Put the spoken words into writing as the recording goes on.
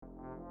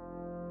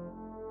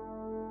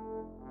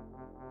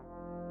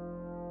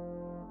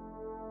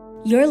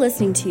You're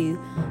listening to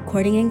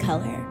Courting in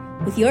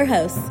Color with your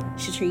hosts,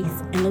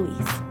 Shatrice and Louise.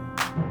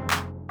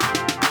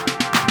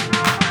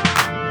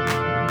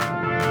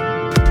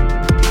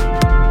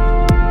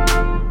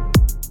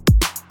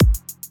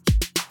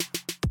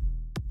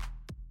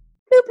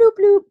 Bloop, bloop,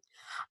 bloop.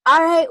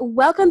 All right,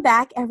 welcome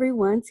back,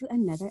 everyone, to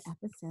another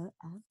episode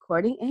of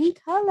Courting in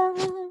Color.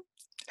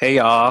 Hey,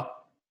 y'all.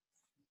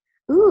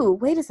 Ooh,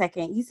 wait a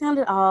second. You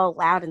sounded all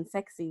loud and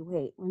sexy.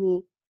 Wait, let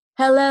me...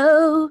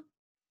 Hello.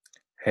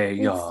 Hey,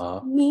 It's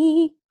y'all.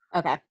 me.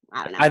 Okay,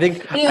 I don't know. I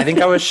think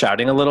I was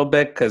shouting a little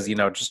bit because,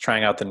 just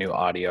trying out the new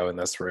audio in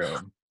this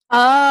room.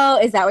 Oh,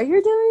 is that what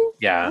you're doing?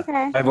 Yeah.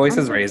 Okay. My voice I'm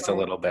is here raised for a it.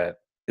 little bit.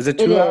 Is it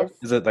It too loud? is.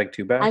 Is it like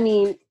too bad? I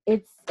mean,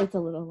 it's a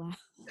little loud.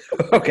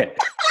 Okay.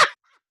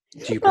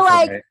 Do you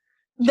But prefer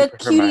the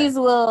cuties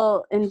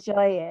will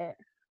enjoy it.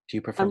 Do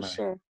you prefer I'm my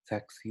sure.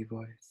 sexy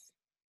voice?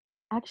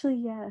 Actually,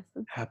 yes.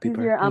 It's Happy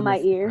easier birthday, on my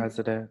Mr. ears.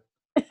 President.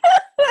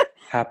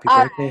 Happy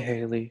All birthday, right.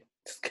 Haley.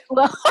 Just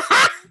kidding.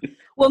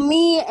 Well,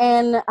 me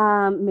and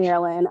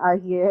Marilyn are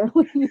here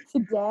with you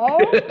today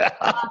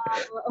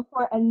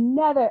for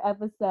another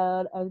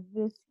episode of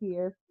this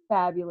here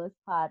fabulous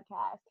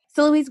podcast.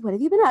 So, Louise, what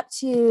have you been up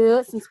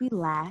to since we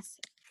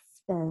last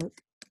spoke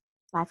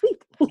last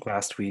week?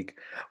 Last week.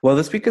 Well,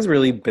 this week is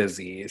really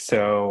busy,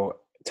 so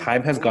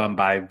time has gone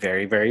by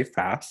very, very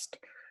fast.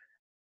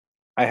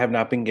 I have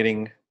not been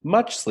getting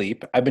much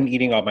sleep. I've been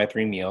eating all my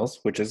 3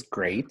 meals, which is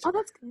great. Oh,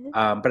 that's good.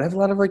 But I have a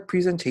lot of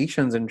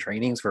presentations and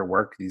trainings for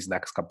work these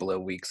next couple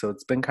of weeks, so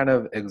it's been kind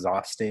of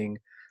exhausting.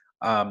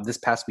 This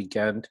past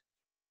weekend,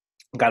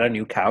 got a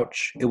new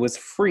couch. It was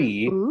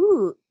free.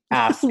 Ooh.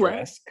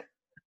 Asterisk.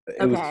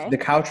 Okay. The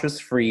couch was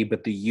free,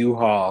 but the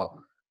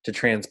U-Haul to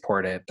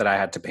transport it that I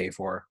had to pay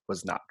for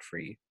was not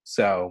free.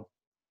 So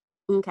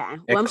okay.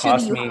 Well, I'm sure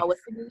the U-Haul was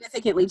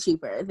significantly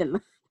cheaper than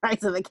the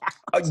price of the couch.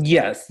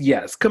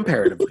 Yes,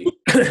 comparatively.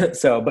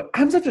 So, but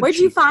I'm such a Where'd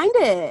you find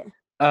it?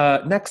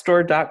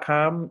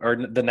 Nextdoor.com or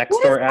the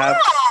Nextdoor app.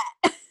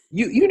 That?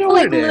 You know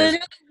what it is. Literally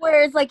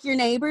where it's like your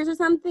neighbors or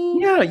something?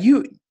 Yeah,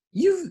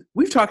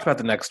 we've talked about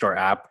the Nextdoor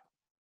app.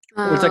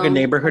 It's like a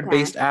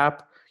neighborhood-based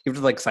app. You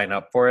have to sign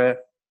up for it.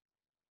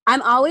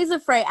 I'm always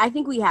afraid. I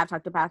think we have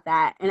talked about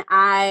that. And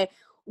I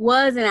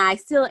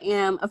still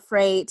am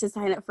afraid to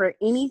sign up for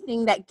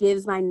anything that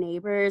gives my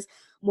neighbors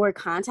more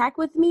contact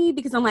with me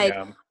because I'm like,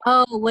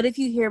 oh, what if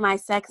you hear my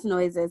sex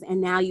noises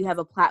and now you have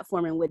a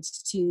platform in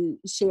which to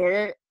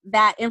share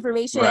that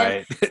information?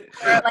 Right.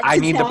 I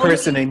need the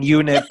person in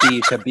Unit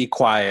B to be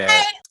quiet.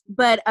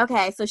 But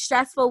okay, so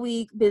stressful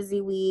week,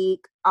 busy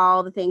week,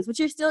 all the things, but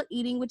you're still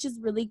eating, which is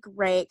really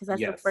great because that's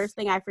the first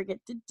thing I forget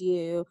to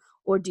do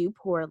or do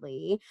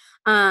poorly.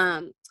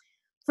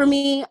 For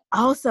me,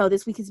 also,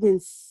 this week has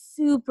been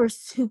super,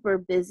 super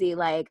busy.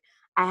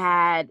 I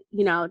had,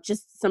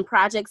 just some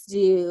projects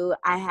due.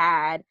 I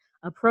had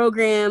a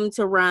program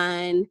to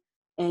run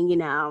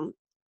and,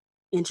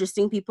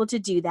 interesting people to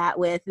do that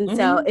with. And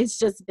so it's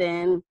just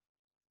been,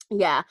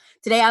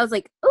 Today I was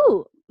like,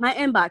 ooh, my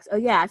inbox. Oh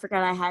yeah, I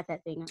forgot I had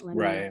that thing. Let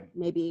me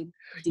maybe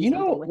do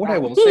something with what that. I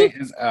will say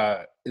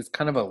is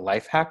kind of a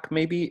life hack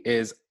maybe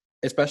is,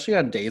 especially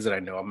on days that I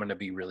know I'm going to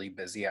be really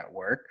busy at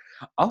work,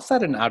 I'll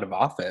set an out of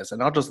office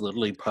and I'll just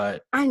literally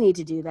put, I need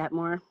to do that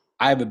more.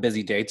 I have a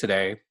busy day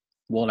today.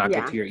 Will not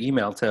get to your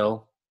email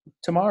till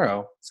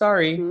tomorrow.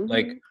 Sorry.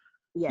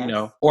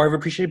 Or I've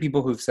appreciated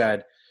people who've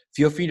said,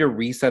 feel free to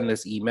resend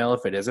this email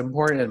if it is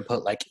important and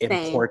put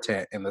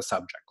important in the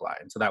subject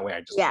line. So that way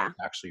I just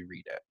actually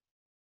read it.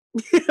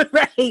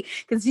 Right.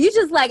 Because you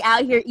just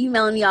out here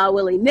emailing me all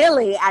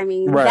willy-nilly. I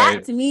mean,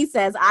 that to me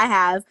says I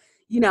have,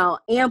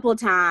 ample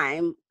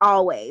time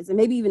always and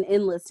maybe even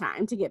endless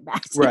time to get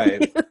back to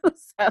you.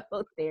 So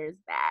there's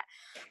that.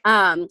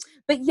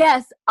 But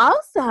yes,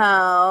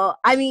 also,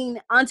 I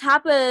mean, on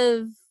top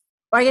of,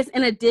 or I guess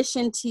in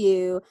addition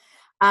to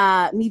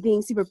me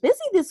being super busy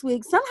this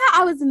week,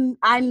 somehow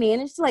I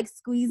managed to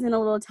squeeze in a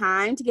little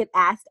time to get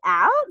asked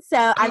out.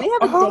 So I may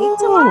have a date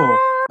tomorrow.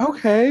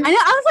 Okay. I know.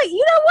 I was like,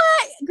 you know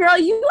what, girl,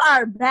 you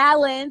are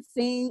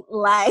balancing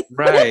life.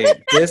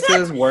 Right. This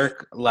is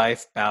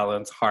work-life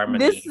balance,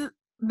 harmony.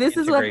 This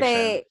is what do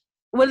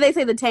they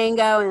say? The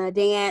tango and the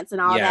dance and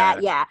all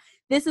that. Yeah.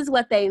 This is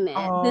what they meant.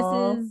 Aww. This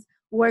is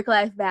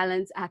work-life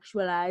balance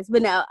actualized.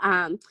 But no,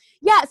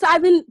 so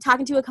I've been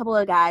talking to a couple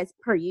of guys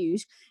per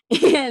usual.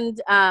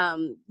 And,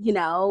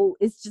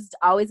 it's just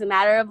always a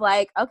matter of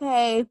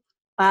okay,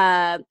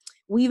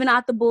 weaving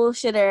out the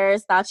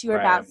bullshitters, thought you were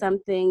about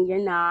something, you're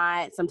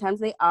not. Sometimes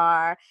they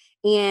are.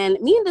 And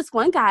me and this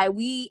one guy,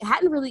 we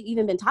hadn't really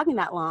even been talking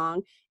that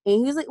long. And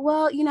he was like,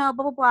 well, blah,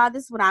 blah, blah,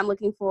 this is what I'm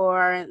looking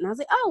for. And I was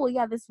like, oh, well,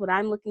 yeah, this is what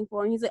I'm looking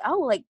for. And he's like, oh,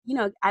 well,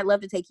 I'd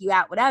love to take you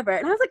out, whatever.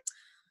 And I was like,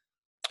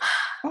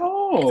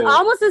 it's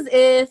almost as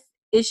if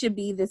it should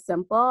be this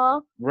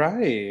simple.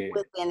 Right.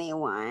 With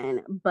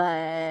anyone.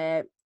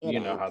 But you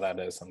know how that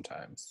is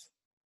sometimes.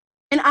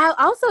 And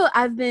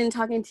I've been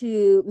talking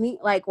to me,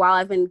 while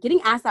I've been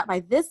getting asked out by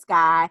this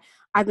guy,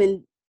 I've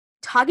been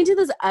talking to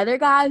this other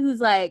guy who's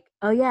like,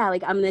 oh yeah, I'm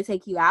going to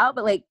take you out.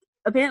 But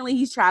apparently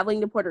he's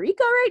traveling to Puerto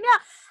Rico right now.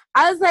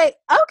 I was like,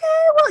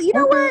 okay, well, you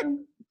know what?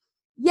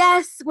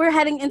 Yes, we're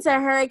heading into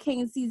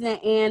hurricane season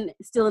and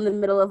still in the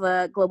middle of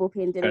a global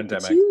pandemic.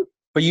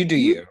 But you do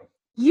you.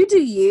 You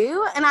do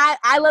you. And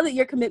I love that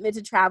your commitment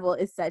to travel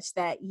is such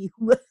that you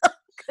will.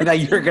 That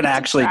you're going to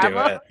actually do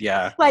it.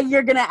 Yeah. Like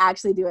you're going to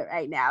actually do it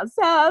right now.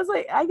 So I was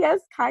like, I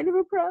guess kind of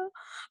a pro.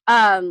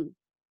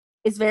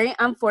 It's very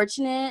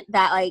unfortunate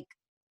that like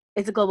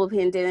it's a global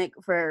pandemic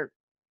for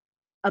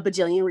a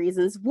bajillion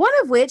reasons. One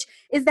of which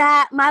is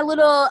that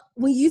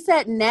when you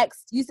said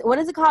what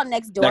is it called?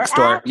 Nextdoor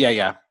app?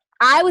 Yeah.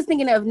 I was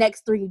thinking of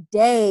Next 3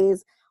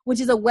 Days, which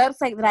is a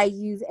website that I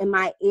use in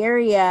my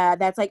area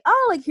that's like,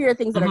 oh, like here are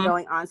things that are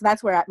going on. So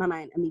that's where my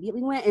mind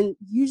immediately went. And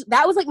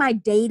that was like my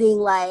dating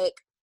like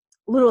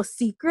little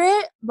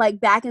secret like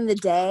back in the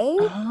day.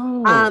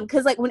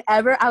 Because like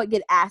whenever I would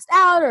get asked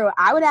out or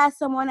I would ask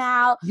someone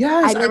out,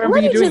 I remember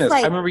you doing this.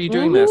 I remember you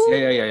doing this.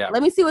 Yeah.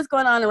 Let me see what's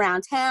going on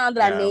around town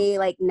that I may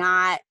like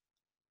not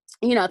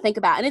think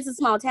about. And it's a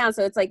small town,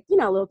 so it's like, a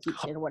little cute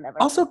shit or whatever.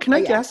 Also, can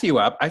I gas you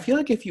up? I feel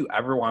like if you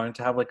ever wanted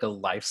to have like a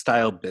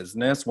lifestyle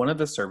business, one of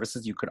the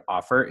services you could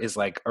offer is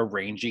like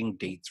arranging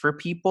dates for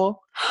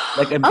people,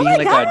 like and being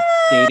like a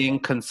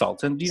dating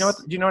consultant. Do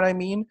you know what I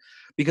mean?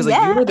 Because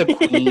like you were the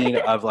queen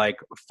of like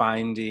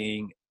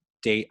finding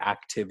date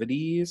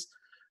activities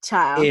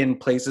in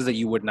places that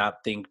you would not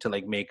think to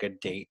like make a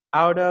date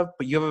out of,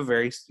 but you have a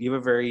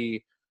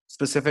very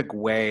specific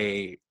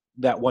way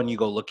that when you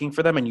go looking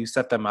for them and you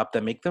set them up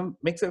that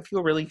makes it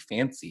feel really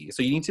fancy.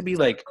 So you need to be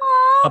like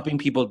helping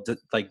people to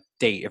like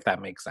date, if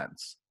that makes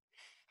sense.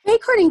 Hey,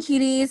 Courting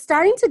Cuties,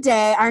 starting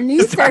today, our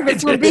new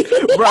service will be...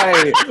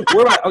 Right.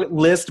 We're like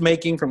list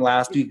making from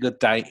last week with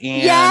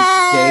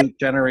Diane, Date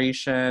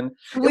Generation.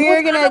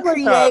 We're going to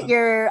create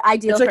your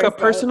ideal It's like a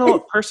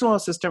personal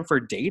assistant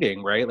for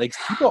dating, right? Like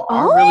people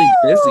are really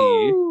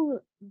busy.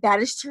 That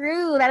is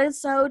true. That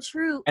is so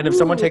true. And if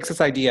someone takes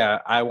this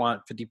idea, I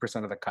want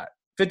 50% of the cut.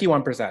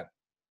 51%.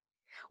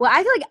 Well,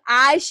 I feel like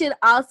I should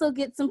also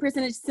get some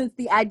percentage since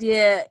the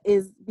idea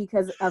is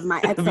because of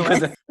my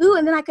excellence. Ooh,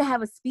 and then I could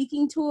have a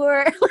speaking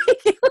tour.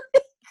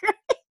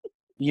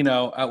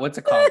 What's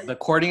it called? The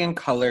Courting in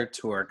Color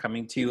tour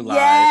coming to you live.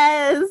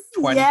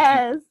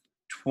 Yes.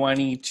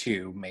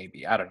 22,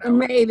 maybe. I don't know.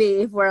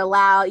 Maybe if we're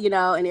allowed,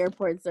 in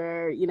airports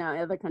or, in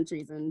other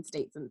countries and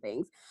states and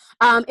things.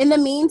 In the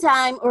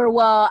meantime,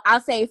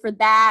 I'll say for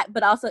that,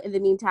 but also in the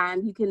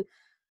meantime, you can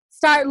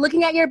start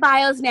looking at your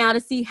bios now to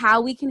see how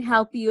we can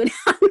help you and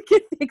how we can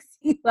fix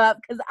you up.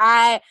 Because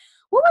I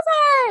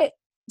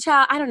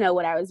don't know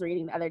what I was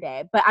reading the other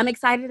day, but I'm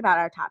excited about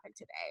our topic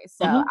today.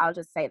 So I'll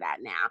just say that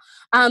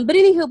now. But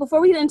anywho,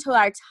 before we get into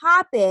our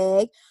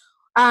topic,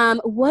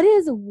 what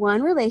is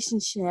one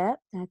relationship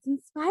that's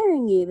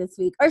inspiring you this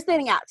week or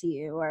standing out to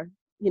you or,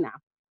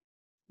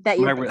 that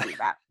you're thinking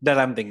about? That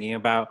I'm thinking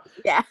about?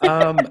 Yeah.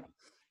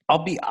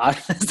 I'll be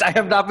honest, I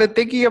have not been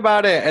thinking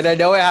about it. And I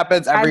know it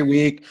happens every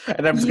week.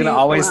 And I'm just going to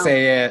always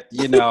say it,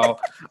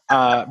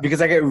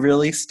 because I get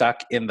really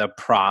stuck in the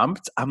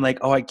prompt. I'm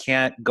like, I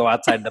can't go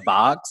outside the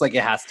box. Like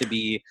it has to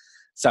be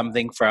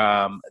something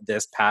from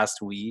this past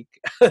week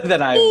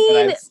that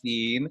I've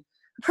seen.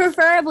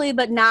 Preferably,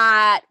 but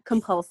not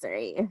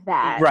compulsory, if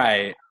that.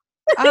 Right.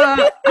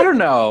 I don't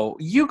know.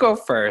 You go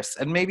first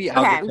and maybe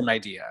I'll get some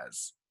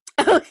ideas.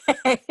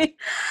 Okay.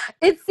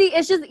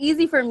 It's just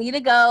easy for me to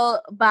go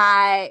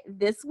by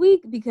this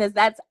week because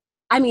I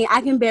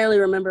can barely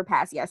remember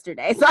past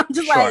yesterday. So I'm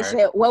just like,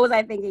 shit, what was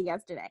I thinking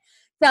yesterday?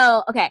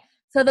 So, okay.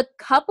 So the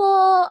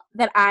couple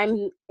that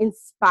I'm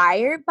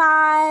inspired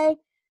by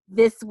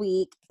this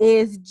week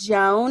is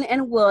Joan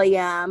and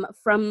William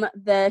from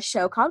the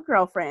show called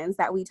Girlfriends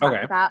that we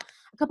talked about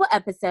a couple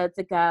episodes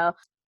ago.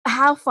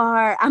 How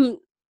far... I'm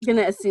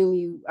gonna assume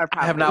you are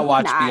probably. I have not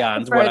watched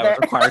beyond what I was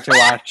required to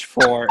watch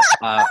for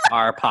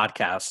our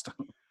podcast.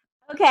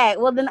 Okay,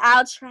 well then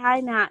I'll try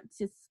not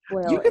to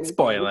spoil. You can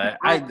spoil it.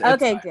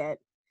 Okay, good.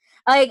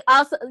 Like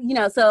also,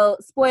 so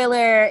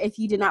spoiler if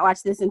you did not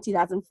watch this in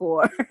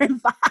 2004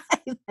 and 5.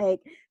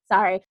 Like,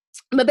 sorry,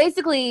 but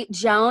basically,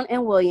 Joan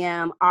and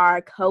William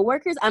are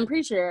co-workers. I'm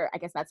pretty sure. I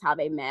guess that's how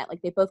they met.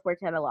 Like, they both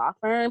worked at a law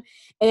firm,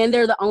 and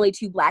they're the only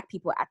two Black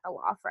people at the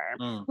law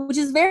firm, which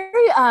is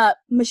very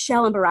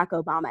Michelle and Barack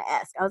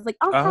Obama-esque. I was like,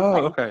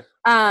 okay.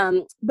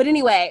 But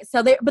anyway,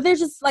 so they're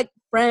just like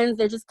friends.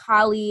 They're just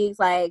colleagues.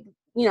 Like,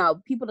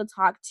 people to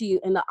talk to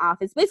in the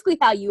office. Basically,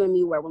 how you and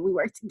me were when we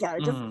worked together.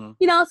 Just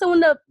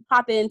someone to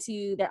pop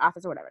into their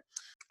office or whatever.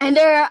 And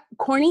they're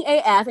corny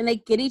AF and they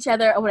get each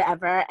other or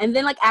whatever. And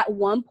then like at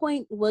one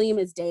point, William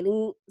is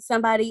dating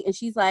somebody and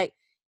she's like,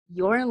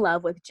 you're in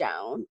love with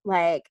Joan.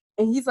 Like,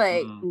 and he's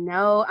like,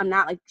 no, I'm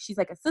not. Like, she's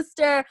like a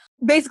sister.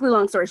 Basically,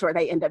 long story short,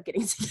 they end up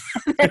getting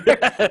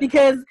together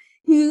because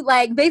he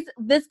like,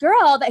 this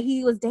girl that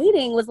he was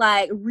dating was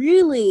like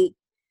really,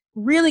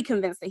 really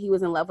convinced that he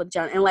was in love with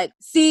Joan. And like,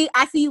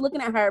 I see you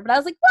looking at her. But I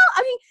was like,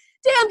 well,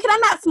 damn, can I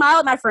not smile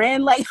at my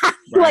friend? Like,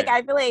 like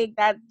I feel like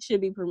that should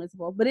be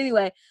permissible. But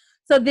anyway.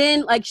 So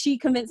then, like, she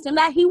convinced him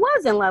that he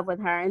was in love with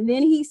her. And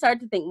then he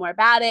started to think more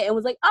about it and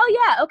was like, oh,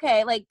 yeah,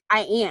 okay, like,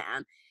 I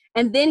am.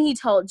 And then he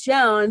told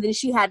Joan, then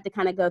she had to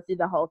kind of go through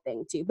the whole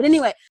thing too. But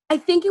anyway, I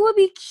think it would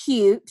be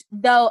cute,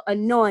 though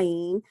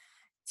annoying,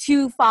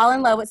 to fall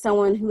in love with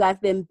someone who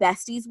I've been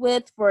besties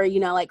with for, you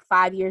know, like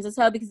 5 years or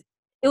so, because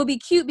it would be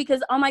cute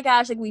because, oh my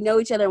gosh, like we know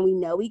each other and we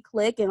know we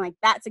click, and like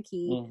that's a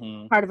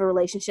key part of a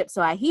relationship.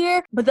 So I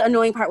hear, but the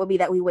annoying part would be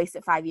that we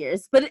wasted 5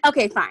 years. But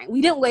okay, fine.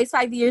 We didn't waste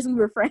 5 years. We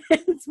were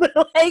friends, but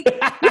like, we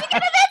could have been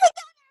together.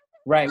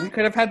 Right. We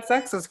could have had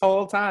sex this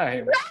whole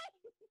time.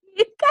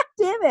 Right? God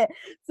damn it.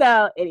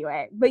 So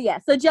anyway, but yeah,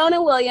 so Joan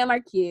and William are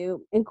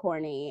cute and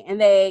corny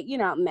and they, you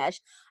know, mesh.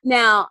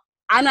 Now,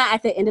 I'm not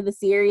at the end of the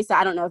series, so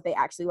I don't know if they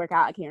actually work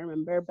out. I can't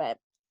remember, but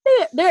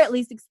they're at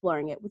least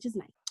exploring it, which is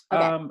nice.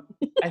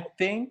 Okay. I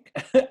think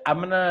I'm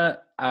gonna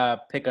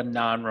pick a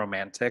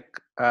non-romantic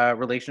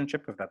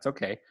relationship, if that's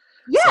okay.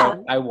 Yeah.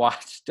 So I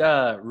watched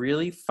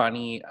really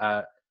funny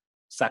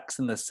Sex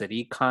in the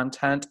City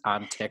content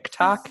on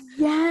TikTok.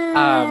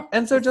 Yeah.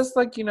 And so just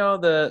like, you know,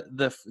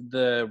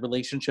 the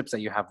relationships that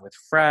you have with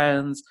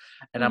friends.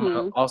 And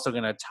I'm also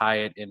going to tie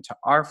it into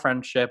our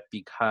friendship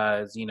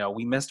because, you know,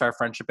 we missed our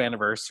friendship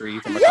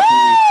anniversary from a couple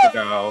weeks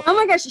ago. Oh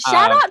my gosh.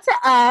 Shout out to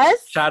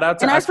us. Shout out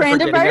to and us our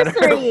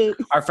friendiversary.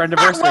 Our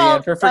friendiversary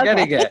and for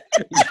forgetting it.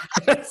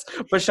 Yes.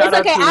 But shout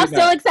out to I'll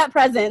still accept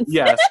presents.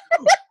 Yes.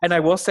 And I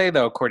will say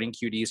though, according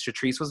to Cuties,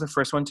 Shatrice was the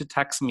first one to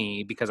text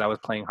me because I was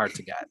playing Hard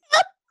to Get.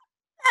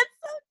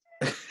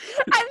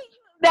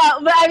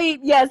 I mean,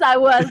 yes, I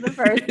was the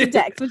first to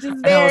text, which is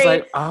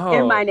very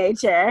in my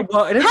nature.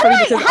 Well, it is how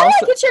funny did I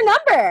get your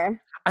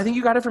number? I think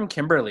you got it from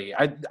Kimberly.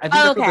 I think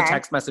that's what the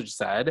text message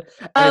said.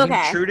 And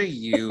I think true to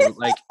you,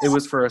 like it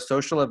was for a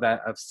social event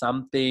of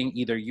something,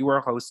 either you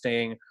were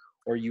hosting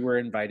or you were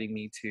inviting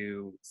me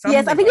to something.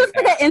 Yes, I think it was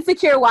like an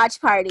Insecure watch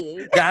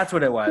party. That's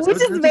what it was.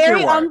 Which is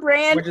very on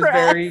brand for us. Which is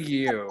very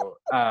you.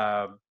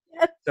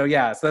 So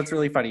that's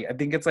really funny. I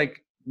think it's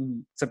like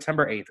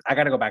September 8th. I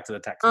gotta go back to the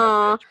text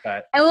message.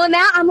 But and well,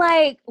 now I'm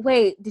like,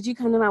 wait, did you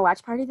come to my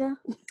watch party though?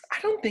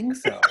 I don't think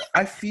so.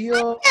 I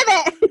feel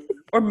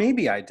or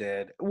maybe I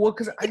did. Well,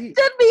 because I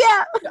stood me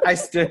up. I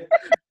stood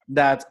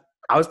that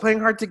I was playing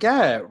Hard to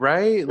Get,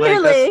 right?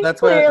 Clearly, like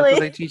that's what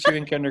they teach you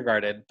in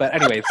kindergarten. But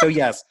anyway, so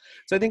yes.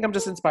 So I think I'm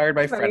just inspired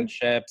by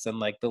friendships and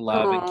like the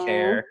love and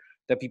care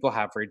that people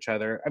have for each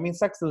other. I mean,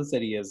 Sex in the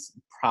City is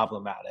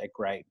problematic,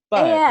 right?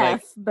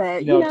 But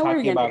but you know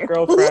talking about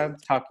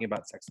girlfriends, talking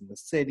about Sex in the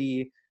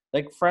City,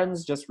 like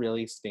Friends just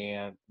really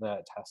stand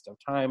the test of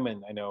time.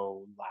 And I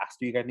know last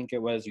week, I think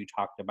it was, you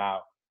talked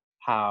about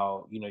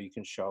how, you know, you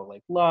can show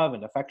like love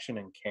and affection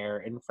and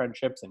care in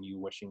friendships, and you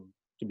wishing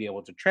to be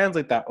able to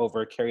translate that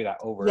over, carry that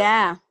over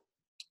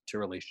to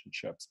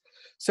relationships.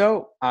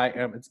 So I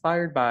am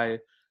inspired by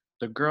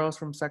the girls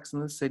from Sex in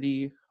the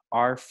City,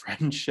 our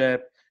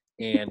friendship,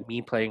 and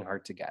me playing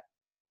Hard to Get.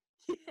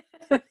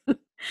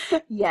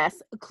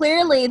 Yes.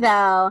 Clearly,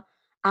 though,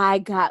 I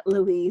got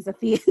Louise at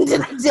the end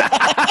of the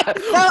day.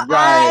 So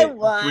right. I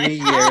won. 3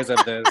 years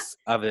of this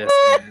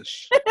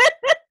ish.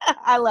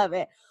 I love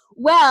it.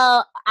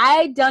 Well,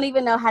 I don't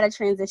even know how to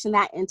transition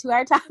that into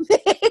our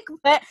topic,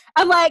 but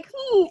I'm like,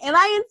 am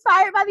I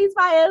inspired by these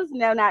bios?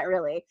 No, not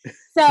really.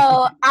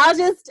 So I'll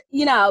just,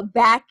 you know,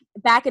 back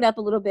it up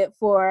a little bit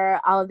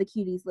for all of the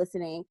cuties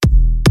listening.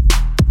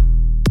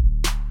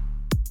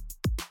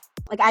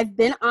 Like I've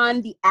been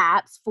on the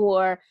apps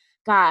for,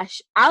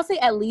 gosh, I'll say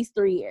at least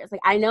 3 years.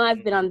 Like I know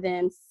I've been on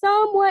them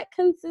somewhat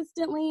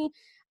consistently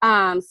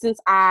since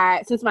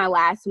my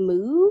last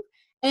move.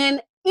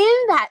 And in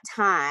that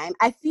time,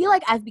 I feel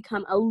like I've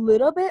become a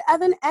little bit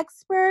of an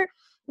expert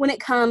when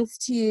it comes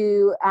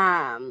to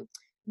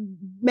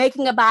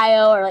making a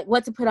bio or like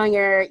what to put on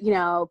your, you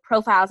know,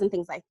 profiles and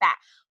things like that.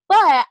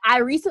 But I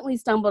recently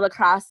stumbled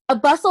across a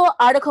Bustle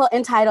article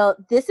entitled,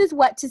 "This is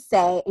what to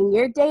say in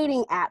your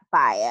dating app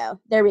bio."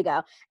 There we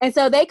go. And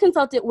so they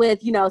consulted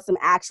with, you know, some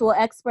actual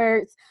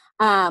experts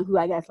who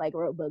I guess like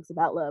wrote books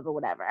about love or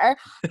whatever.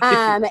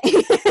 And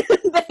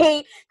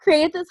they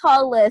created this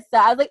whole list. So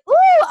I was like,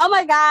 ooh, oh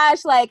my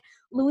gosh, like,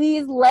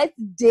 Louise, let's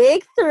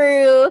dig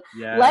through.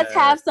 Yes. Let's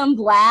have some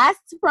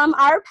blasts from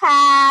our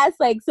past,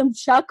 like some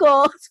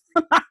chuckles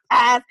from our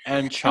past.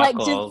 And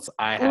chuckles,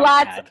 like, I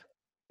have had.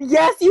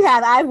 Yes, you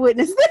have. I've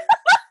witnessed it.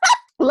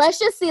 Let's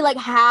just see like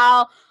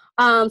how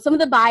some of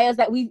the bios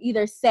that we've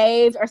either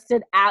saved or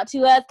stood out to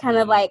us kind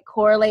of like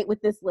correlate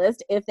with this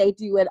list, if they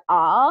do at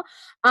all.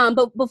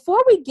 But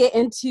before we get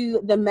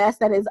into the mess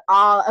that is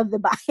all of the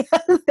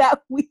bios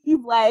that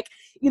we've like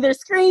either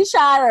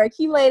screenshot or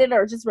accumulated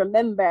or just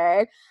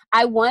remembered,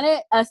 I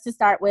wanted us to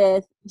start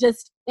with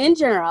just in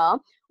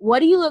general, what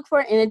do you look for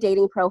in a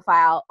dating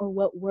profile, or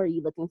what were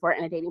you looking for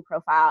in a dating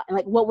profile? And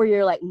like, what were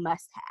your like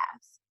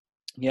must-haves?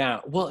 Yeah,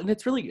 well, and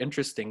it's really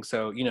interesting.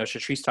 So, you know,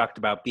 Shatrice talked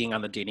about being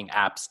on the dating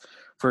apps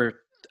for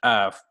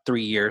 4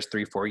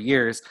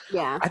 years.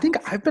 Yeah. I think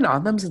I've been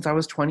on them since I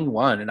was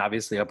 21, and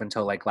obviously up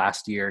until like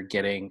last year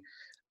getting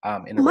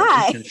in a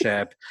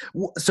relationship.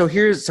 So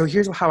here's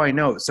how I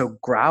know. So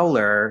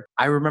Growler,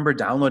 I remember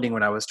downloading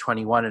when I was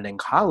 21 and in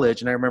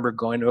college, and I remember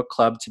going to a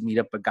club to meet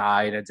up a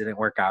guy and it didn't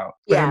work out.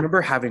 But I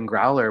remember having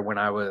Growler when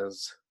I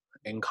was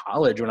in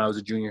college when I was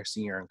a junior,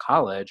 senior in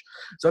college.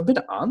 So I've been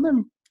on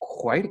them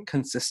quite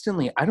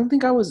consistently. I don't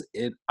think I was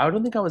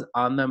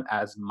on them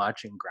as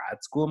much in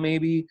grad school,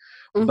 maybe,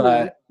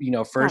 but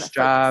first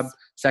job,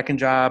 second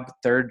job,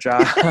 third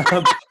job.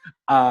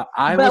 But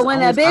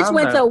when a bitch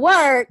went to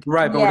work,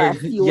 right? But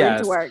yes, you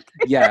went to work.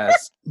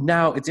 Yes.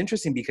 Now it's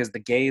interesting because the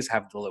gays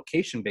have the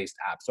location-based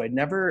app, so I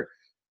never.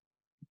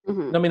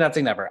 Let me not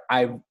say never.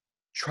 I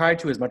tried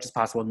to, as much as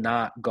possible,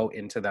 not go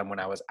into them when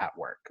I was at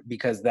work,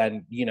 because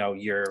then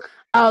you're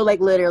like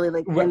literally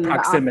like in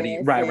proximity,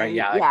 right,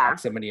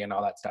 proximity and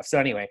all that stuff. So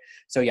anyway,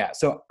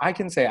 so I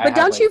can say, but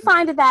don't you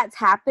find that that's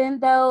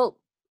happened though,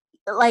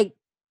 like,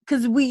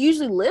 because we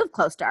usually live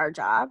close to our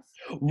jobs,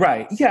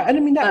 right? Yeah, and I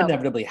mean that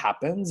inevitably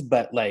happens,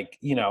 but like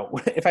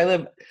if I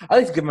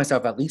like to give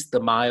myself at least the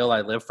mile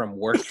I live from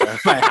work to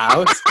my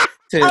house.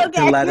 To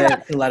let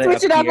it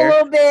switch it up a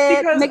little bit,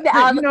 because, make the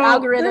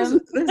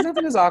algorithm. There's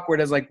nothing as awkward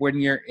as like when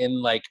you're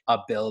in like a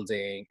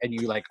building and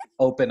you like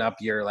open up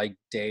your like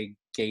gay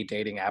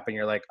dating app and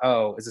you're like,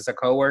 oh, is this a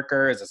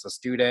coworker? Is this a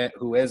student?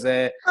 Who is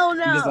it? Oh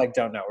no, you just like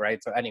don't know,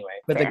 right? So anyway,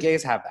 but the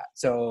gays have that.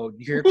 So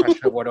your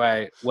question of what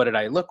did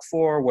I look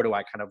for? What do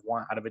I kind of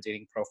want out of a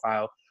dating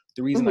profile?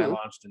 The reason I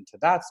launched into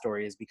that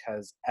story is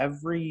because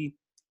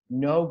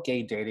no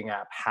gay dating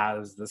app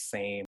has the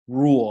same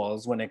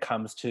rules when it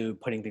comes to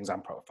putting things on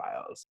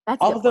profiles.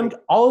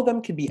 All of them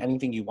can be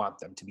anything you want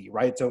them to be,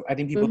 right? So I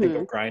think people think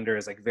of Grindr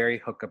as like very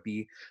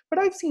hookup-y, but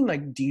I've seen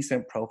like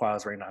decent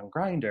profiles right now on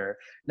Grindr.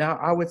 Now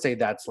I would say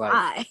that's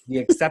like the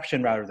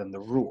exception rather than the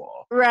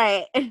rule.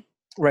 Right.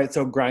 Right.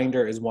 So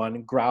Grindr is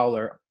one.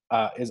 Growler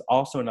is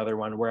also another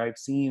one where I've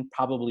seen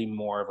probably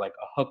more of like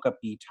a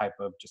hookup-y type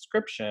of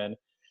description.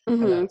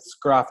 And then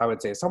Scruff, I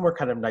would say, somewhere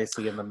kind of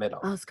nicely in the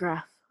middle. Oh,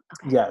 Scruff.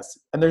 Okay. Yes,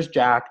 and there's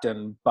Jacked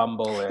and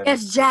Bumble and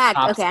it's Jacked.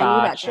 Okay, I knew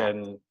about Jacked.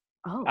 And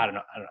I don't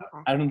know.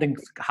 Okay. I don't think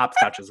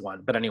Hopscotch is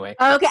one, but anyway.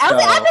 Okay, I've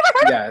never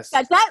heard of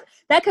Hopscotch.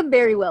 That could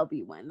very well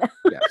be one.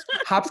 Yes,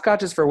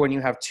 Hopscotch is for when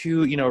you have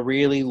two,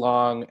 really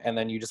long, and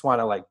then you just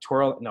want to like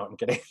twirl. No, I'm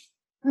kidding.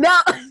 No,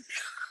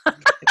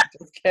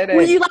 just kidding.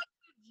 When you like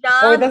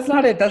jump? Oh, that's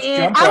not it. That's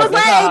jump. I was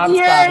like,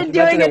 you're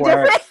doing a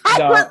different.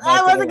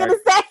 I wasn't gonna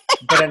say.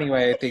 But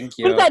anyway, thank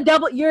you. What is that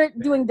double? You're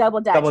doing double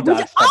dutch, which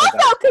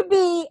also could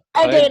be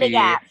a dating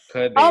app.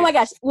 Could be. Oh my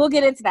gosh, we'll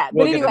get into that.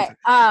 But anyway,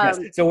 yes.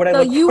 So what I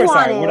look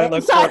for, what I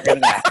look for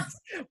in apps,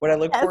 what I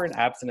look for in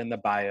apps and in the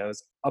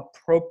bios,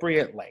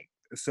 appropriate length.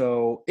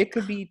 So it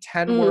could be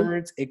 10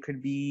 words, it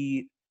could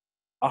be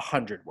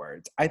 100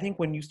 words. I think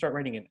when you start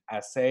writing an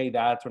essay,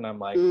 that's when I'm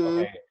like,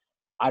 okay,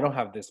 I don't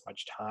have this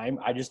much time.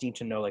 I just need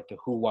to know like the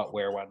who, what,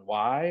 where, when,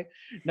 why.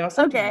 Now,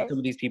 some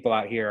of these people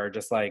out here are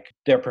just like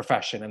their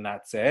profession and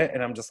that's it.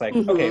 And I'm just like,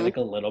 okay, like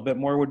a little bit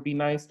more would be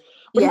nice.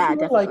 But yeah,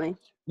 definitely.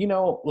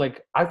 Like,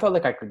 like I felt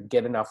like I could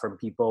get enough from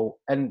people.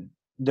 And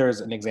there's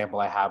an example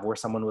I have where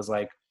someone was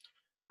like,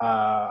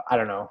 I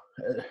don't know,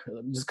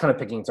 just kind of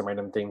picking some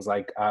random things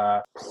like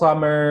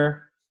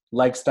plumber,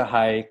 likes to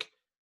hike,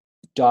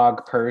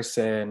 dog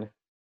person,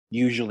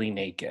 usually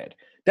naked.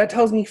 That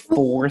tells me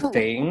 4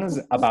 things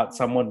about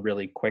someone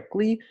really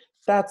quickly.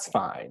 That's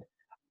fine.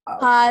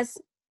 Pause.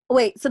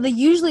 Wait, so they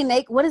usually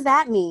naked, what does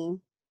that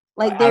mean?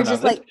 Like they're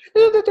just like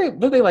they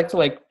like to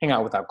like hang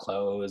out without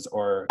clothes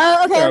or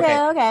okay.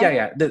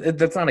 Yeah.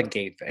 That's not a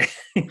gay thing.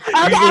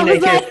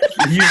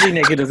 Usually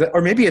naked is it,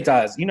 or maybe it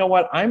does. You know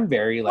what? I'm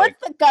very like.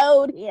 What's the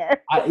code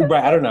here? I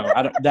don't know.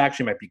 That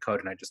actually might be code,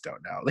 and I just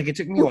don't know. Like it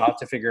took me a while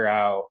to figure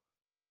out.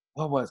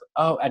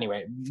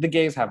 Anyway, the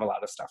gays have a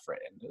lot of stuff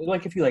written.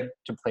 Like if you like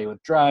to play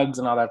with drugs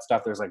and all that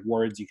stuff, there's like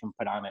words you can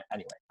put on it.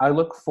 Anyway, I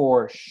look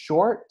for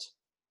short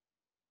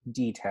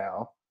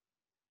detail,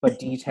 but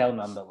detail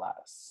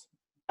nonetheless.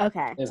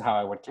 Okay. Is how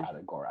I would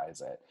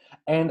categorize it.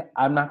 And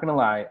I'm not going to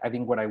lie, I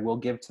think what I will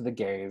give to the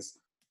gays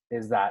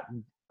is that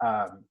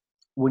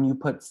when you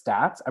put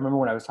stats, I remember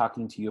when I was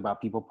talking to you about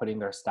people putting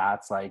their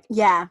stats, like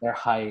their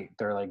height,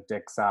 their like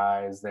dick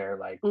size, their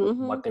like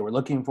what they were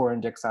looking for in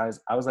dick size.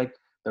 I was like,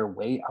 their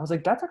weight. I was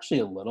like, that's actually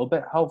a little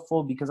bit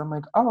helpful because I'm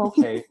like, oh,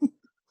 okay.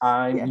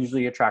 I'm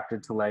usually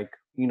attracted to like,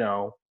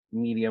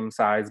 medium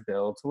size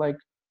build to like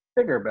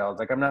bigger builds.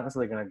 Like I'm not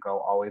necessarily going to go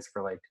always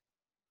for like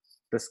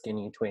the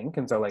skinny twink.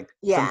 And so like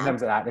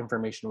sometimes that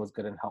information was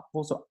good and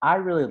helpful. So I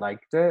really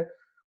liked it.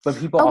 But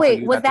people also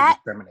use that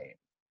to discriminate.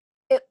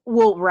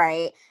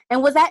 Right.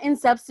 And was that in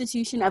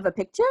substitution of a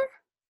picture?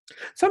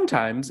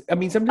 Sometimes. I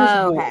mean,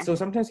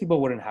 sometimes people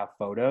wouldn't have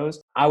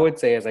photos. I would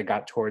say as I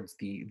got towards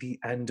the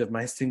end of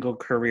my single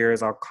career,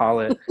 as I'll call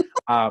it,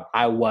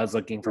 I was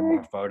looking for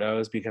more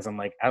photos because I'm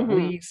like, at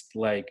least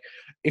like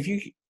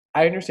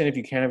I understand if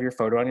you can't have your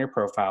photo on your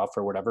profile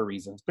for whatever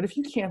reasons, but if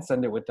you can't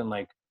send it within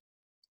like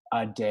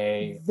a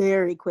day.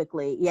 Very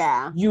quickly,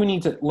 yeah. You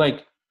need to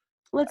like.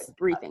 Let's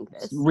rethink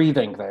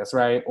this.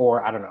 Right?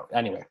 Or I don't know.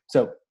 Anyway,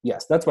 so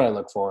yes, that's what I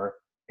look for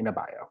in a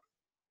bio.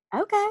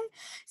 Okay.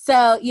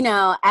 So,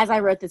 as I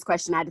wrote this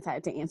question, I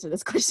decided to answer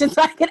this question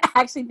so I could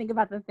actually think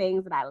about the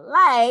things that I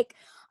like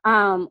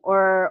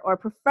or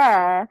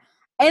prefer,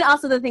 and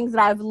also the things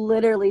that I've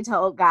literally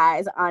told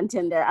guys on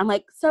Tinder. I'm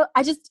like, so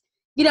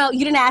you know, you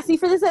didn't ask me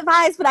for this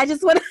advice, but I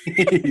just want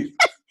to,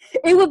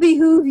 it would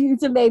behoove you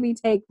to maybe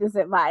take this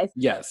advice.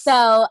 Yes.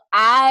 So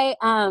I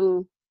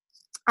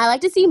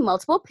like to see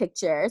multiple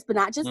pictures, but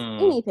not just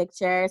any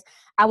pictures.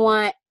 I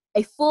want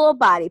a full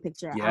body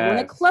picture. Yes. I want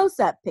a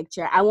close-up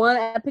picture. I want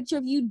a picture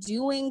of you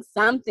doing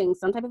something,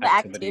 some type of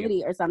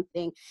activity or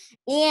something.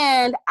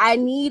 And I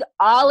need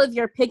all of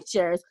your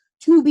pictures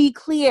to be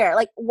clear.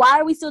 Like, why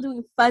are we still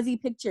doing fuzzy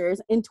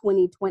pictures in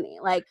 2020?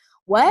 Like,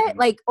 what?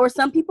 Like, or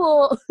some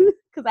people,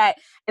 I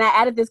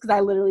added this because I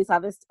literally saw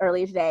this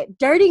earlier today.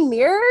 Dirty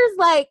mirrors?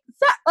 Like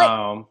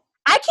I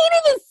can't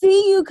even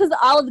see you because of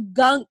all of the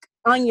gunk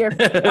on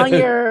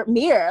your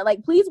mirror.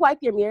 Like, please wipe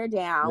your mirror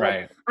down.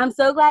 Right. Like, I'm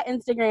so glad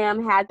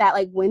Instagram had that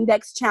like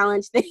Windex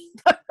challenge thing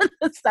for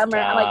the summer.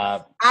 I'm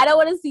like, I don't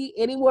want to see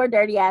any more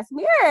dirty ass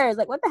mirrors.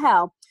 Like, what the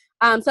hell?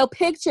 So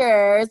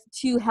pictures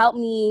to help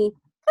me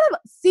kind of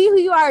see who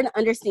you are and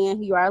understand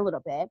who you are a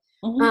little bit.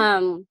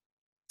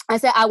 I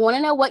said, I want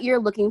to know what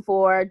you're looking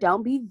for.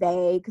 Don't be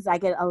vague, because I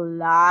get a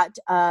lot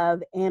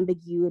of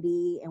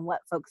ambiguity in what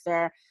folks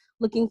are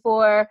looking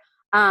for.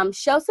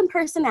 Show some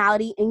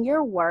personality in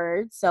your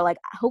words. So, like,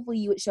 hopefully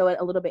you would show it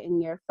a little bit in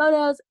your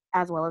photos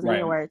as well as in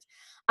your words.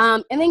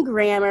 And then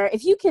grammar.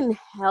 If you can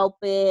help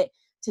it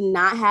to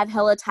not have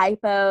hella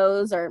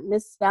typos or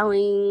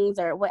misspellings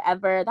or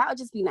whatever, that would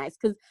just be nice.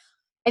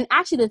 And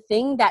actually, the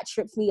thing that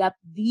trips me up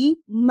the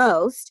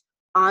most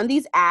on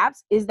these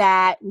apps is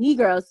that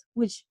Negroes,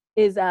 which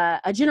is a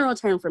general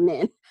term for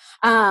men,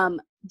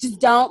 just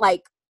don't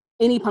like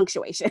any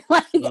punctuation,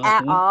 like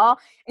at all.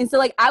 And so,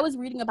 like, I was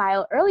reading a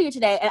bio earlier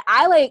today, and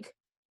I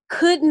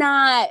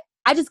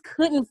just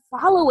couldn't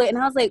follow it. And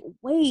I was like,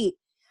 wait.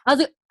 I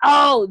was like,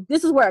 oh,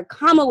 this is where a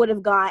comma would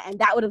have gone, and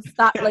that would have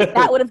stopped. Like,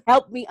 that would have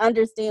helped me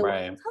understand.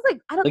 Right. So I was like,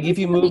 I don't. Like, if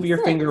you move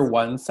your finger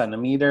 1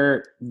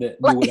 centimeter, you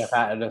would have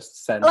had a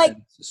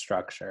sentence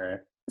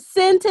structure.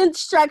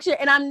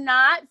 And I'm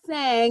not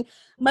saying,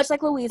 much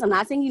like Louise, I'm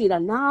not saying you need a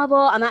novel.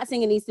 I'm not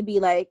saying it needs to be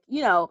like,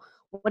 you know,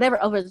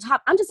 whatever over the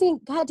top. I'm just saying,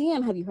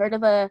 goddamn, have you heard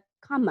of a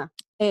comma,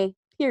 a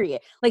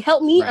period? Like,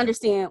 help me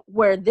understand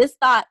where this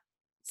thought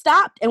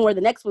stopped and where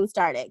the next one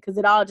started, because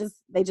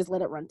they just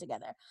let it run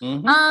together.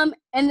 And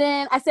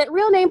then I said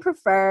real name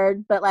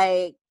preferred, but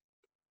like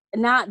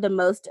not the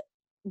most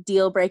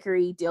deal breaker,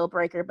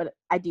 but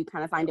I do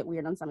kind of find it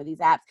weird on some of these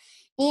apps.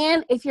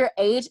 And if your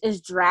age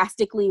is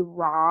drastically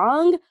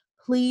wrong,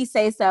 please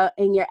say so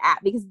in your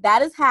app, because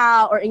that is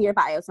how, or in your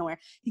bio somewhere,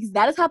 because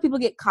that is how people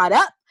get caught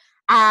up.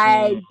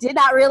 I did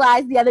not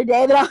realize the other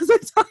day that I was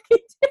talking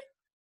to,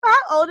 how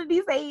old did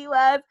he say he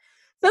was?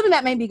 Something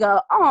that made me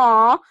go,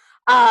 aw.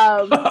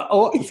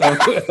 Okay.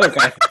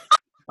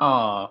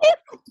 Aw.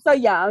 So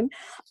young. And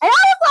I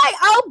was like,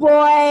 oh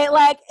boy,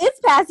 like, it's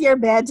past your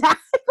bedtime.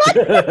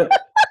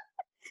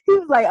 He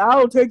was like,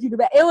 I'll take you to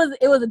bed. It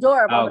was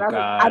adorable, but I was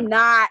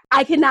like,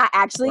 I cannot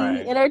actually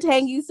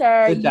entertain you,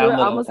 sir. Sit down, you're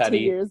almost Teddy.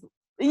 2 years.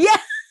 Yeah.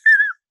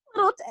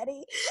 Little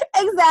Teddy.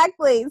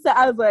 Exactly. So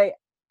I was like,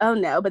 oh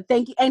no, but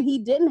thank you. And he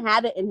didn't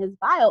have it in his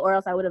bio, or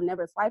else I would have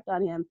never swiped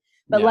on him.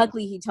 But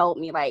luckily he told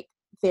me like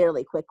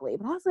fairly quickly.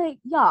 But I was like,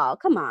 y'all,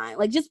 come on.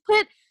 Like, just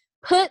put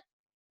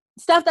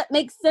stuff that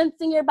makes sense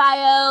in your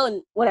bio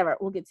and whatever.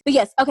 We'll get to. But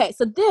yes, okay.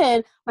 So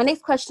then my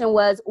next question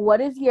was, what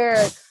is your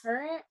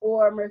current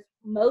or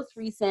most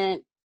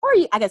recent, or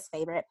I guess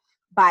favorite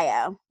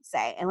bio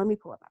say? And let me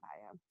pull up my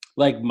bio.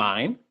 Like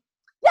mine?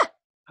 Yeah.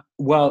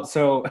 Well,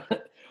 so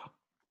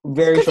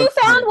very short. Because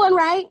you found one,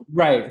 right?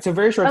 Right. It's a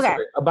very short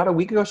story. About a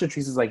week ago, Shatrice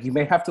is like, you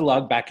may have to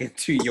log back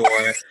into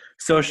your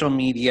social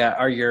media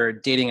or your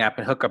dating app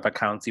and hookup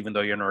accounts, even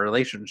though you're in a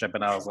relationship.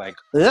 And I was like,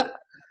 ugh.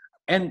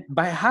 And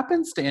by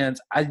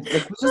happenstance, I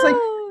was just like,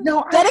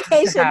 no,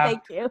 dedication.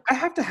 Thank you. I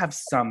have to have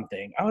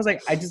something. I was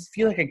like, I just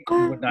feel like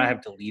I would not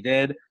have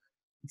deleted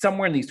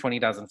somewhere in these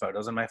 20,000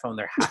 photos on my phone.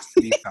 There has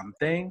to be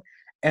something.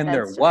 And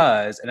there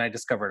was, and I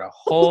discovered a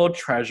whole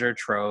treasure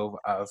trove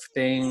of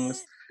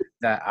things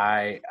that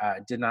I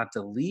did not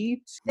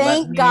delete.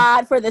 Thank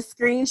God for the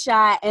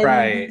screenshot and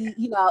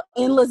the,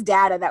 endless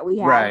data that we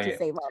have to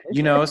save all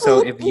this. So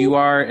if you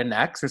are an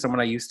ex or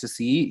someone I used to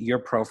see, your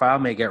profile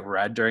may get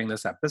read during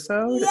this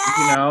episode.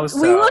 Yes!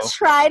 So we will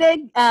try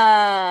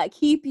to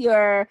keep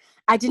your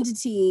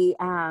identity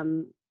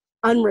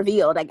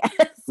unrevealed, I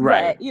guess.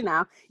 Right. But, you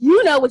know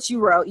what you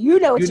wrote. You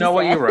know what you said.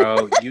 What you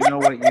wrote. You know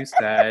what you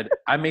said.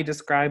 I may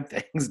describe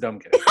things.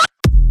 Don't get it.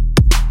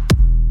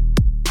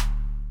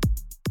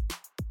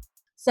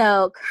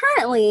 So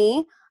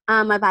currently,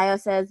 my bio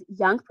says,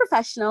 young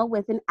professional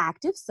with an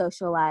active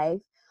social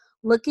life,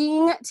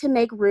 looking to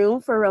make room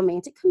for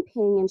romantic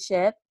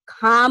companionship,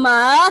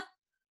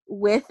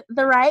 with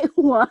the right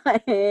one.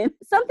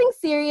 Something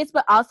serious,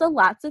 but also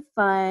lots of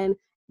fun.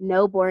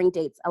 No boring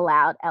dates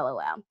allowed,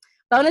 LOL.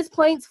 Bonus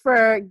points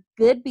for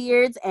good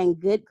beards and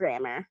good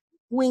grammar.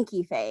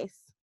 Winky face.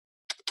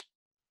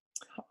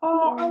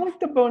 Oh, I like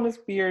the bonus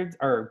beards,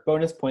 or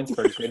bonus points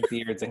for good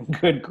beards and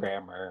good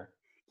grammar.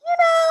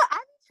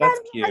 That's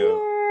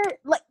cute.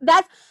 Like,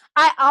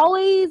 I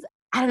always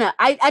I don't know.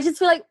 I just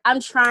feel like I'm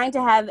trying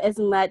to have as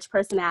much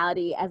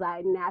personality as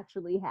I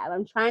naturally have.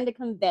 I'm trying to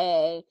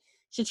convey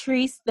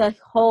Shatrice, the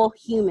whole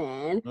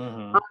human,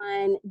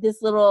 on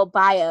this little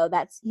bio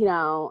that's, you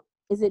know,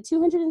 is it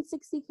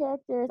 260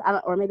 characters?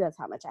 Or maybe that's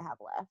how much I have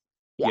left.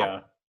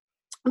 Yeah.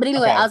 But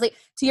anyway, I was like,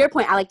 to your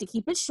point, I like to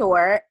keep it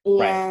short,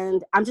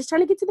 and I'm just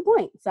trying to get to the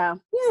point. So,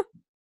 yeah,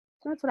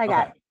 that's what I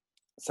got.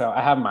 So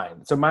I have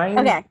mine. So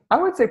mine, I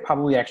would say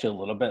probably actually a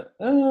little bit,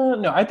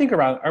 no, I think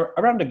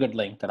around a good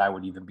length that I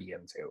would even be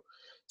into.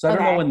 So I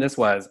don't know when this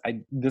was.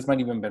 This might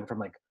even been from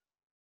like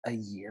a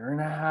year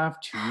and a half,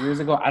 2 years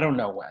ago. I don't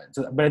know when.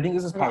 So, but I think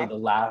this is probably the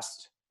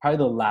last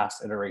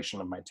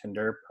iteration of my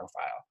Tinder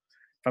profile.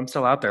 If I'm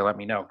still out there, let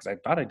me know, because I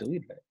thought I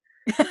deleted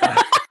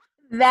it.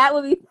 That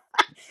would be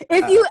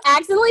if you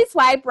accidentally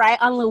swipe right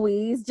on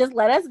Louise, just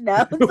let us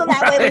know so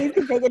that way Louise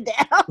can take it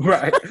down.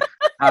 Right.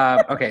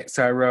 Okay,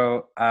 so I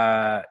wrote,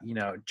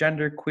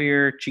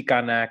 genderqueer,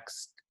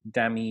 Chicanx,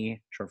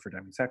 demi, short for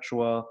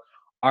demisexual,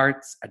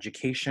 arts,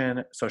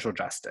 education, social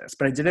justice.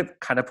 But I did it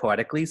kind of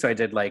poetically, so I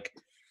did like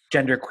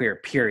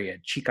genderqueer,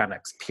 period,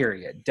 Chicanx,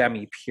 period,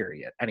 demi,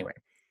 period. Anyway.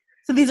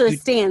 So these are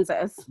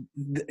stanzas.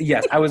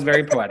 Yes, I was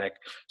very poetic.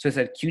 So I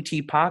said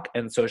QT-POC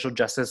and social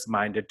justice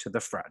minded to the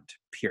front,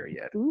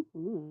 period.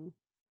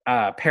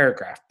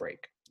 Paragraph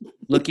break.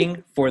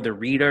 Looking for the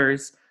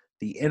readers,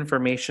 the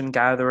information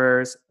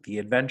gatherers, the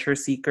adventure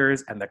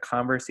seekers, and the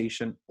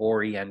conversation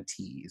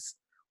orientees.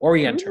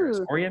 Orientees?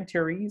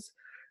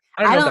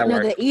 I don't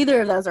know that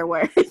either of those are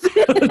words.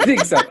 I don't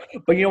think so.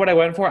 But you know what I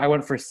went for? I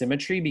went for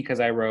symmetry, because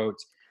I wrote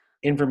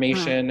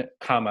information,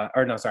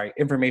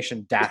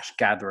 information dash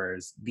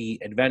gatherers,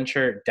 the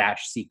adventure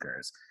dash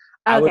seekers.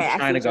 I was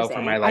trying to go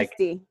for my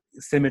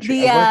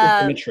symmetry. I went for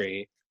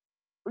symmetry.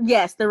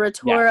 Yes, the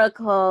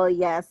rhetorical,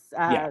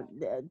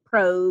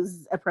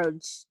 prose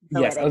approach.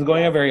 Yes, I was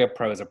going a very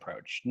prose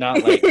approach,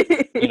 not like,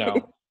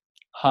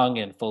 hung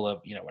and full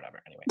of,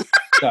 whatever. Anyway,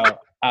 so,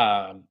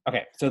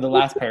 okay, so the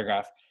last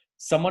paragraph.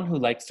 Someone who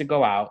likes to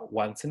go out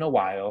once in a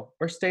while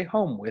or stay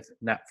home with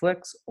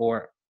Netflix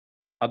or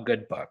a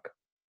good book.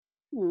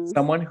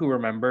 Someone who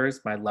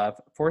remembers my love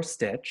for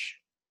Stitch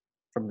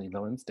from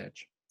Lilo and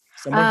Stitch.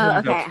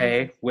 Someone who's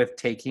okay with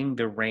taking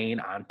the rein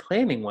on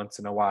planning once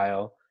in a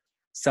while.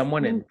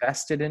 Someone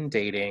invested in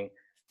dating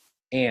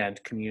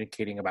and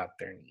communicating about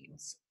their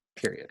needs.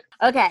 Period.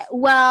 Okay,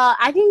 well,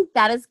 I think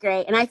that is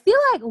great. And I feel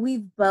like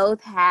we've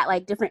both had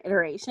like different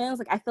iterations.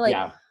 Like I feel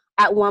like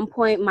at one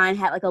point mine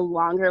had like a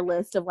longer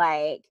list of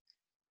like,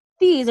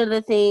 these are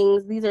the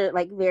things, these are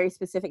like very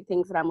specific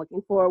things that I'm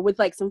looking for, with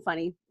like some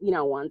funny,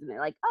 ones. And they're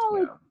like,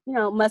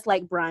 must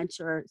like brunch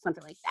or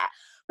something like that.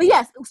 But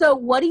yes, so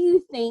what do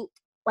you think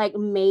like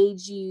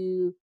made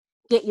you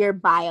get your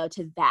bio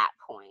to that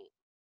point?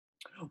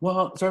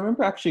 Well, so I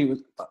remember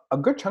actually a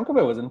good chunk of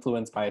it was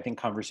influenced by, I think,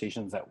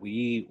 conversations that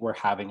we were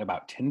having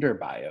about Tinder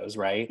bios,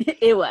 right?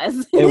 It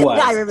was. It was.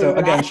 I remember so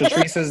again,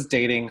 Shatrice's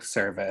dating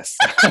service.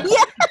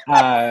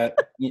 And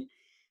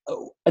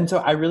so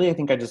I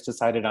think I just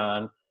decided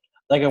on,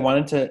 like, I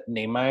wanted to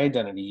name my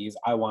identities.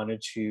 I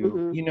wanted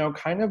to,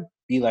 kind of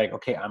be like,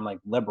 okay, I'm like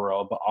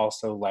liberal, but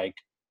also like,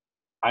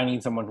 I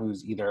need someone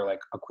who's either like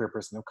a queer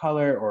person of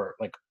color or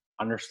like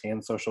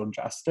understands social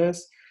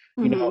justice.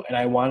 And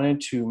I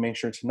wanted to make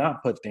sure to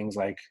not put things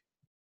like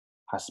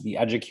has to be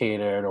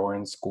educated or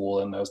in school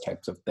and those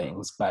types of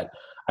things. But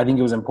I think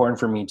it was important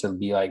for me to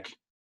be like,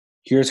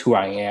 here's who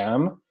I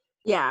am.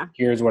 Yeah.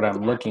 Here's what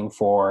I'm looking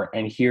for.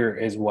 And here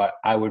is what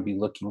I would be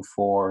looking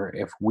for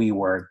if we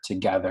were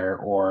together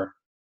or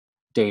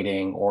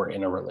dating or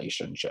in a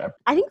relationship.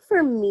 I think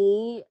for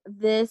me,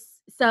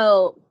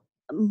 so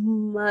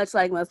much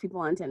like most people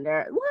on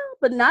Tinder, well,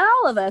 but not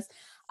all of us,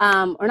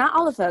 or not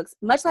all the folks,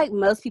 much like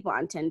most people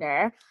on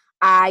Tinder,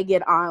 I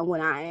get on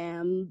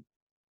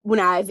when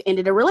I've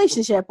ended a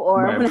relationship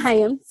or when I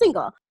am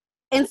single.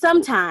 And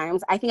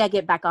sometimes I think I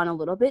get back on a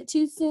little bit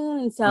too soon.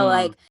 And so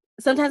like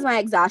sometimes my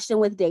exhaustion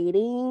with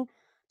dating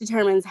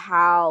determines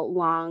how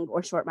long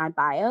or short my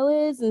bio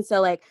is. And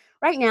so like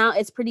right now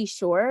it's pretty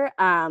short.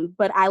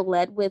 But I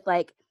led with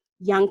like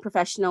young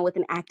professional with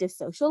an active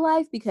social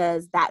life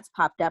because that's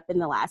popped up in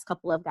the last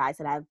couple of guys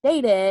that I've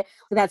dated.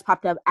 So that's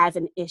popped up as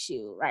an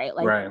issue, right?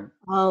 Like,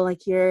 oh,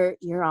 like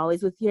you're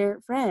always with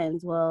your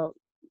friends. Well,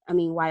 I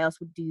mean, why else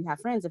do you have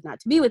friends if not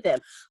to be with them?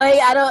 Like,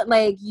 I don't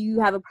like you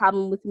have a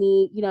problem with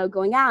me,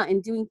 going out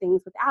and doing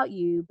things without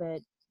you, but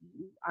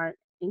you aren't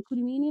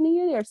including me in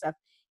any of your stuff.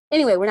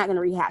 Anyway, we're not going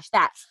to rehash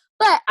that.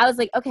 But I was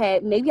like, okay,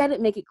 maybe I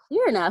didn't make it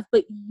clear enough.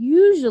 But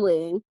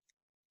usually,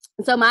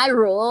 so my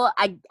rule,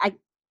 I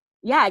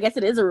guess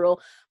it is a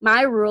rule.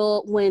 My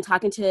rule when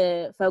talking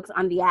to folks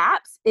on the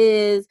apps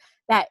is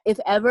that if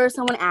ever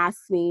someone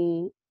asks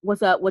me,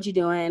 what's up, what you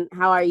doing,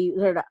 how are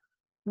you,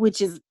 which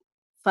is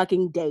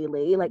fucking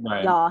daily, like,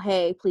 y'all,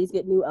 hey, please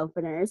get new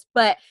openers.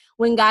 But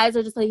when guys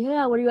are just like,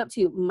 yeah, what are you up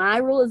to? My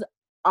rule is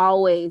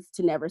always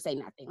to never say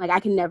nothing. Like,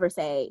 I can never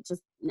say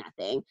just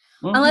nothing.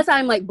 Unless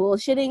I'm, like,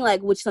 bullshitting,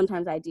 like, which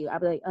sometimes I do. I'll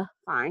be like,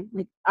 fine.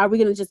 Like, are we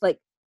going to just, like,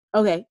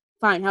 okay,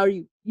 fine, how are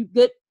you? You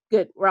good?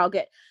 good. We're all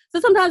good. So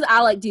sometimes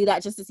I'll like do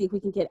that just to see if we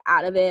can get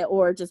out of it,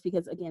 or just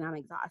because, again, I'm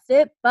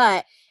exhausted.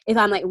 But if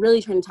I'm like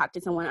really trying to talk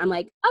to someone, I'm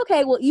like,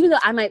 okay, well, even though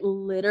I might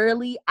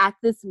literally at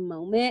this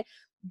moment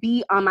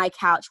be on my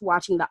couch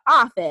watching The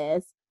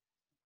Office,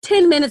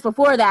 10 minutes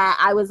before that,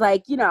 I was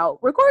like, you know,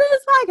 recording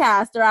this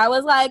podcast, or I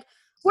was like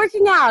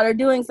working out or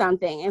doing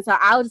something. And so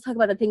I'll just talk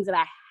about the things that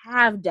I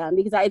have done,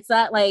 because it's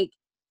not like,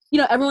 you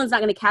know, everyone's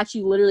not going to catch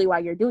you literally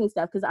while you're doing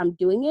stuff, because I'm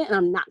doing it and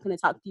I'm not going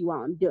to talk to you while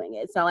I'm doing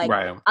it. So like,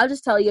 I'll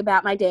just tell you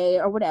about my day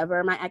or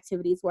whatever my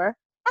activities were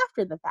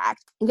after the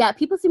fact. Yeah,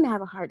 people seem to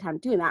have a hard time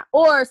doing that,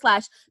 or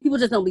 / people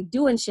just don't be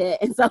doing shit.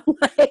 And so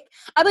like,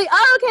 I'm like,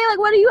 oh, okay, like,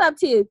 what are you up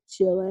to?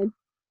 Chilling.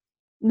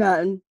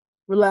 Nothing.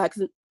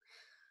 Relaxing.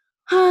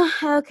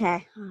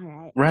 Okay, all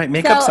right. Right,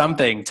 make up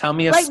something. Tell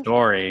me a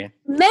story.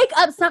 Make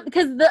up something,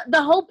 because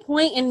the whole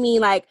point in me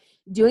like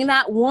doing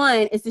that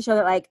one is to show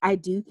that like I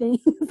do things.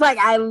 Like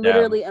I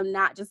literally am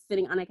not just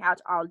sitting on a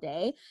couch all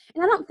day,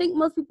 and I don't think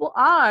most people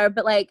are,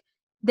 but like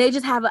they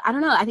just have I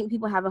don't know, I think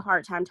people have a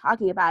hard time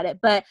talking about it.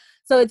 But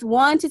so it's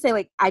one, to say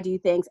like I do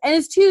things, and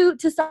it's two,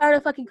 to start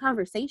a fucking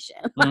conversation.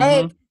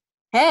 Like,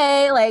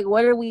 hey, like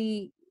what are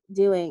we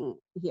doing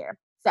here?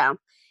 So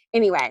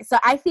anyway, so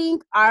I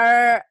think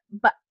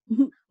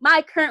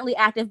my currently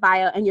active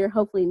bio and your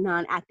hopefully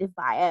non-active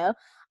bio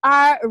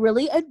are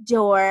really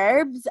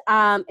adorbs.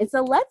 And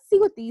so let's see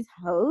what these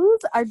hoes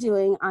are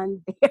doing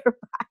on their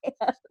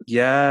bios.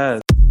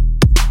 Yes.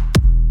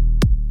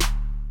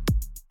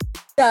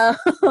 So,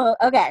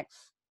 okay.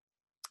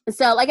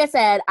 So like I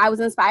said, I was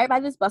inspired by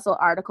this Bustle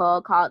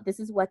article called "This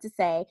is What to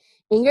Say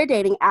in Your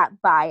Dating App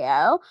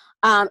Bio."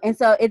 And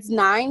so it's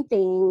 9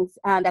 things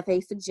that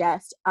they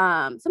suggest.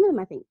 Some of them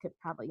I think could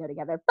probably go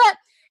together. But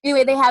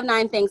anyway, they have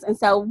 9 things. And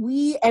so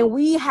we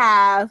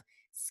have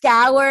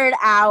scoured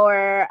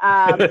our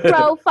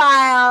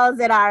profiles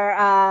and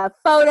our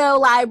photo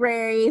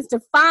libraries to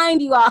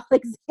find you all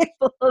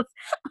examples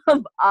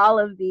of all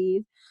of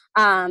these.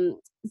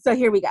 So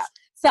here we go.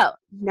 So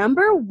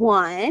number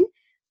 1,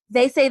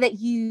 they say that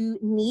you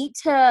need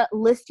to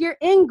list your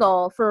end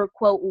goal for,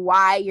 quote,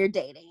 why you're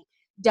dating.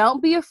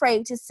 Don't be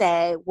afraid to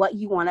say what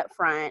you want up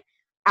front.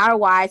 Our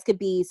whys could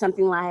be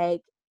something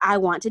like, I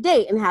want to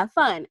date and have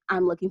fun.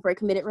 I'm looking for a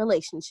committed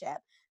relationship.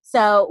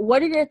 So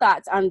what are your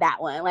thoughts on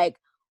that one? Like,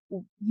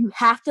 you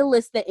have to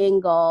list the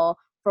end goal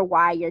for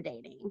why you're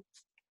dating.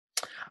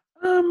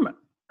 I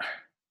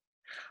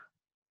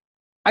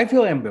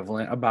feel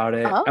ambivalent about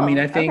it. I mean,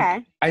 I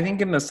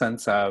think in the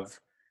sense of,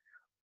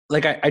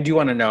 like, I do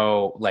want to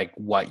know, like,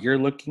 what you're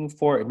looking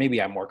for.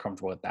 Maybe I'm more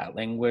comfortable with that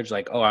language.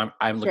 Like, oh,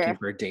 I'm looking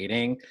for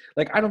dating.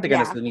 Like, I don't think I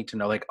necessarily need to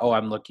know, like, oh,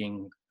 I'm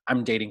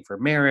dating for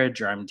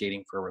marriage, or I'm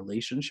dating for a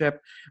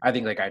relationship. I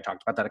think, like, I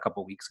talked about that a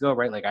couple of weeks ago,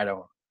 right? Like, I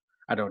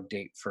don't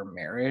date for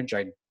marriage.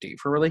 I date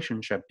for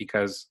relationship,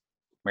 because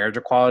marriage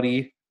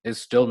equality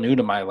is still new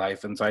to my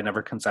life. And so I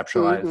never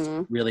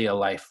conceptualized really a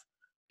life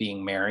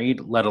being married,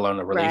 let alone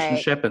a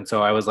relationship. Right. And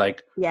so I was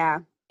like,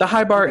 the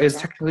high bar is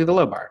technically the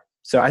low bar.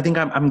 So I think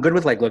I'm good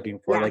with like looking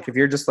for, like, if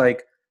you're just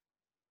like,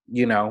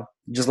 you know,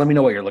 just let me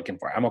know what you're looking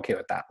for. I'm okay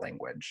with that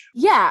language.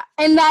 Yeah.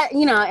 And that,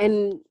 you know,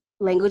 and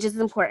language is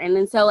important.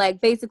 And so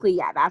like, basically,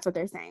 that's what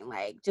they're saying.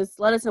 Like, just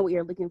let us know what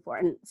you're looking for.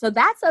 And so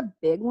that's a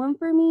big one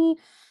for me,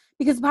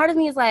 because part of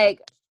me is like,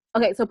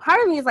 okay, so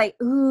part of me is like,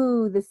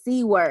 ooh, the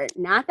C word,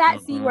 not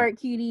that C word,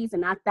 cuties,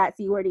 and not that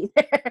C word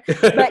either,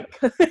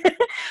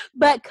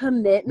 but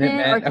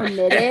commitment or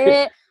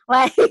committed.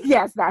 Like,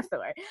 yes, that's the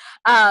word.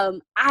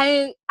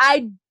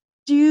 I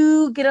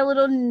do get a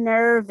little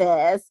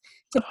nervous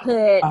to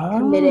put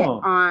committed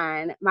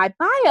on my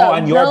bio. Oh,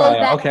 on your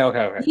bio.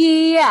 Okay.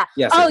 Yeah.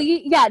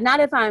 Not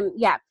if I'm,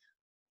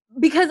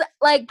 because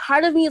like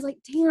part of me is like,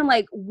 damn,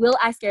 like, will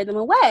I scare them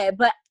away?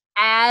 But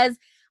as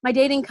my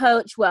dating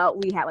coach, well,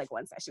 we had like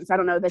one session, so I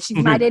don't know that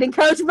she's my dating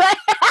coach, but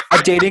a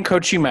dating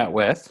coach you met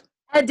with.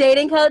 A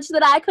dating coach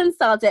that I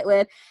consulted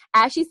with,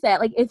 as she said,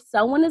 like, if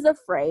someone is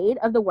afraid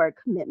of the word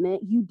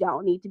commitment, you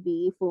don't need to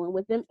be fooling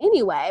with them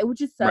anyway, which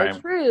is so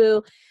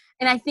true.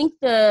 And I think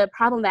the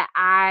problem that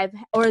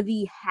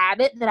the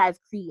habit that I've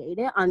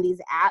created on these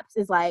apps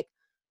is like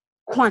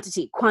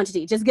quantity.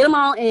 Just get them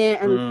all in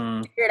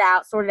and figure it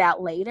out, sort it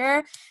out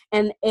later.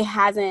 And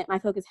my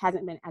focus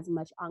hasn't been as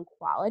much on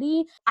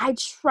quality. I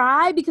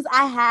try, because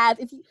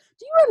do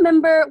you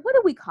remember, what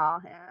did we call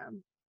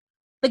him?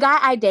 The guy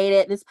I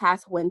dated this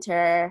past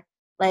winter,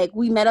 like,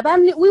 we met up.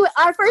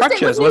 Our first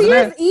date was New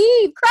Year's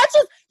Eve.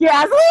 Crutches. You're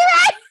absolutely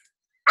right.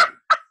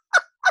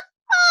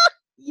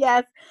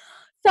 Yes.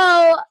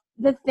 So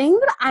the thing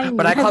that I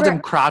called him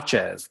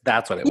crotches.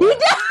 That's what it was.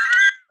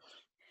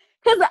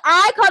 Because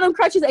I called him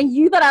crutches, and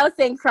you thought I was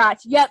saying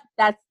crotch. Yep,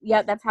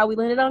 that's how we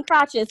landed on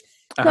crotches.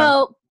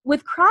 So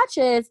with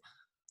crotches,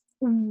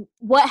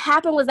 what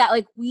happened was that,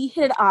 like, we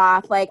hit it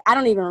off. Like, I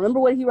don't even remember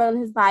what he wrote in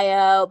his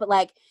bio, but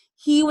like,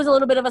 he was a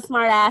little bit of a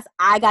smart ass.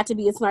 I got to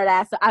be a smart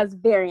ass. So I was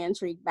very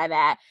intrigued by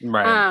that.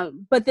 Right.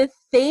 But the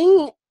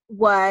thing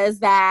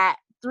was that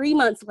 3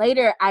 months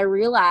later, I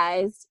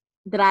realized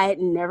that I had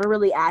never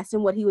really asked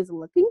him what he was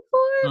looking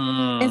for.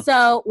 And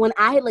so when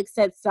I had like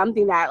said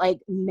something that like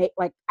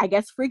I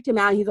guess freaked him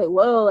out, he's like,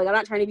 whoa, like I'm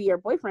not trying to be your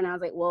boyfriend. I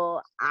was like,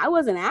 well, I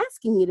wasn't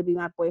asking you to be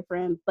my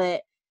boyfriend,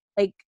 but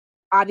like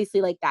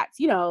obviously like that's,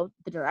 you know,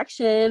 the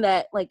direction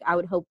that like I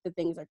would hope that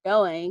things are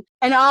going.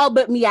 And all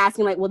but me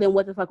asking like, well, then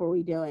what the fuck were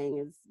we doing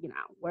is, you know,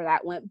 where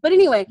that went. But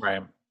anyway,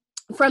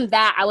 from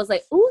that I was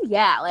like, oh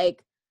yeah,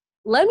 like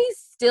let me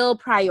still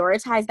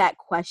prioritize that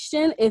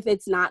question if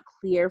it's not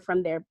clear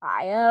from their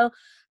bio,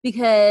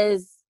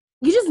 because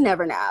you just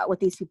never know what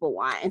these people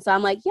want. And so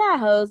I'm like, yeah,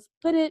 hoes,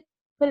 put it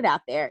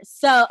out there.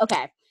 So,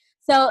 okay.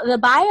 So the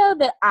bio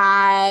that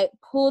I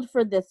pulled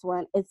for this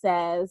one, it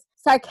says,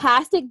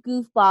 sarcastic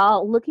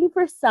goofball looking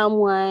for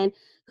someone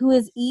who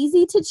is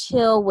easy to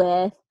chill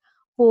with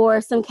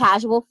for some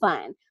casual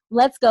fun.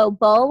 Let's go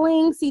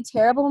bowling, see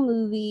terrible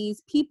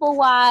movies, people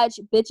watch,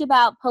 bitch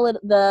about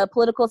the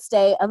political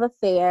state of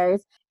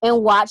affairs,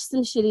 and watch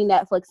some shitty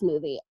Netflix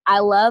movie. I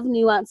love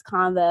nuanced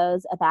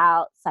convos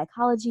about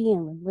psychology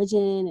and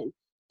religion and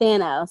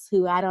Thanos,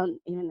 who I don't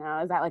even know.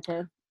 Is that like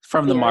a...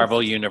 From the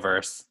Marvel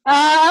universe. Okay.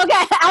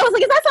 I was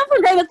like, is that something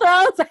from Game of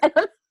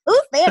Thrones?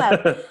 Who's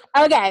Thanos?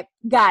 Okay,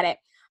 got it.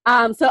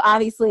 So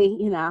obviously,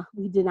 you know,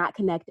 we did not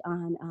connect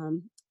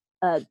on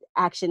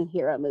action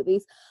hero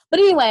movies. But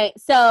anyway,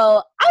 so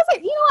I was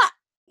like, you know what?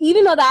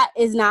 Even though that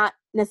is not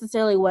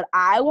necessarily what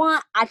I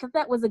want, I thought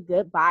that was a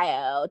good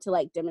bio to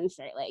like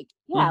demonstrate like,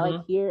 yeah,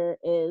 like here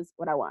is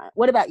what I want.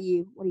 What about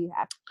you? What do you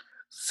have?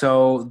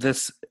 So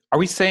are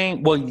we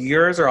saying, well,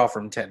 yours are all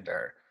from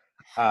Tinder.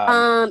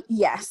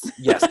 Yes.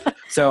 Yes.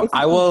 So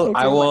I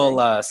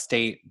will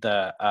state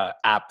the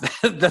app.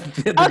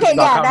 Okay,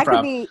 yeah, that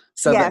could be.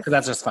 So yes.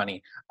 That's just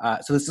funny.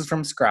 So this is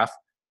from Scruff.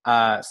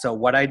 So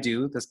what I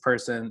do, this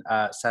person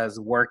says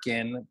work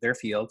in their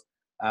field.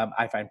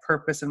 I find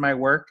purpose in my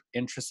work,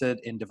 interested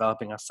in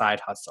developing a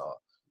side hustle.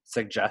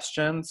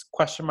 Suggestions,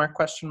 question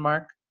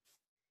mark.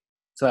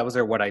 So that was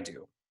their what I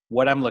do.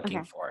 What I'm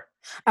looking for.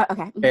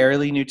 Okay.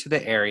 Fairly new to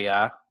the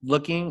area,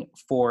 looking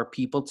for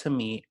people to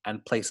meet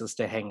and places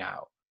to hang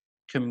out,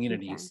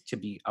 communities to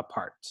be a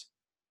part.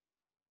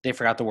 They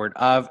forgot the word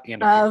of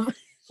and of.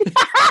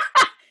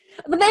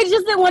 But they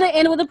just didn't want to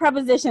end with a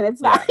preposition.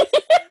 It's fine.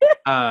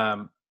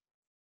 Yeah.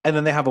 And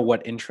then they have a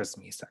what interests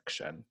me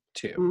section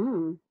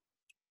too.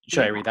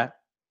 Should I read that?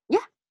 Yeah.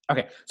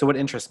 Okay. So what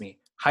interests me?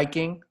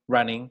 Hiking,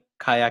 running,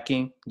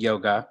 kayaking,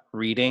 yoga,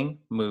 reading,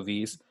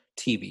 movies,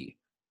 TV.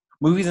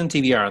 Movies and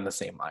TV are on the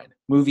same line.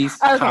 Movies,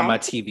 comma,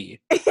 TV.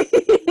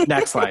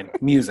 Next line,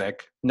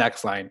 music.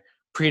 Next line,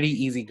 pretty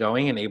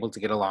easygoing and able to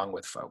get along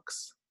with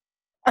folks.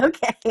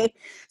 Okay.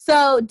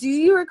 So do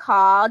you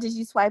recall, did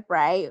you swipe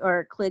right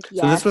or click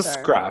yes? So this was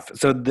Scruff.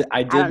 So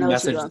I did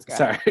message.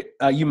 Sorry,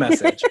 you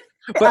message.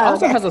 But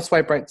also has a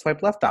swipe right,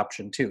 swipe left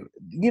option too.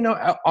 You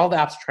know, all the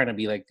apps are trying to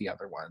be like the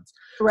other ones.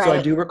 Right. So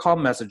I do recall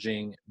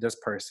messaging this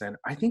person.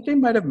 I think they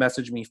might have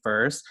messaged me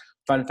first.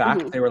 Fun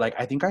fact, they were like,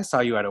 I think I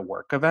saw you at a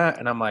work event.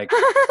 And I'm like,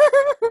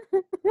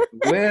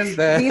 when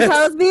this? These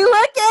hoes be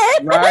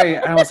looking. Right.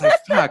 And I was like,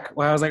 fuck.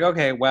 Well, I was like,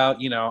 okay, well,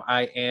 you know,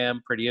 I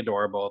am pretty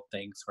adorable.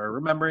 Thanks for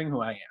remembering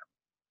who I am.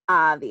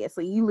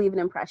 Obviously, you leave an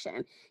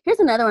impression. Here's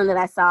another one that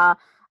I saw.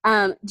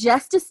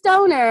 Just a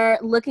stoner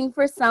looking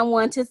for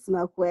someone to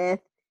smoke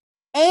with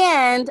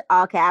and,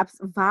 all caps,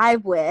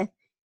 vibe with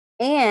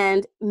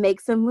and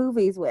make some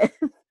movies with.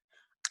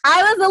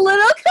 I was a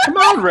little confused. Come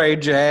on, Ray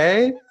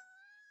J.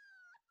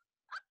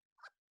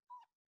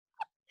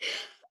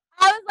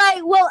 I was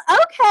like, well,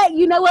 okay,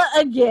 you know what?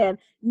 Again,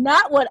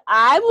 not what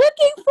I'm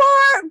looking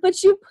for,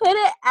 but you put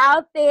it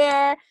out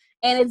there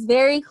and it's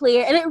very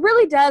clear. And it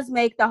really does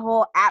make the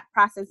whole app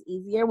process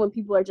easier when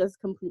people are just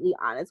completely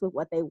honest with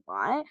what they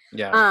want.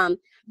 Yeah.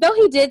 Though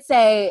he did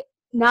say,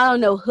 not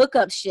on no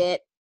hookup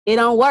shit, it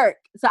don't work.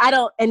 So I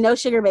don't, and no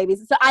sugar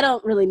babies. So I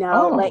don't really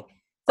know.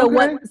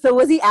 So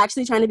was he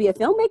actually trying to be a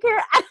filmmaker?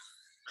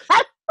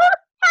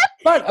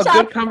 But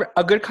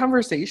a good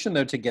conversation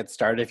though to get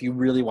started if you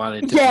really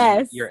wanted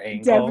to see your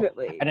angle.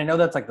 Definitely. And I know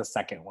that's like the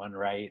second one,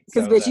 right?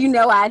 Because you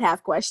know I'd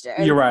have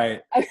questions. You're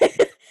right.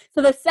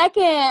 So the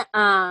second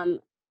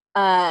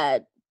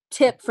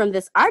tip from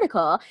this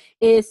article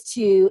is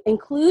to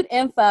include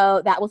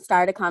info that will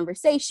start a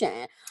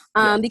conversation.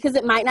 Because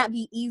it might not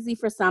be easy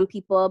for some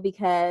people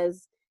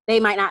because they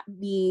might not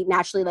be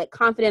naturally like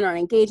confident or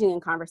engaging in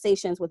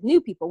conversations with new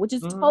people, which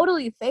is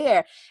totally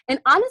fair. And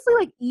honestly,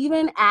 like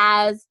even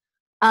as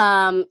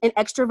an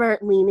extrovert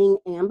leaning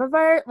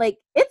ambivert, like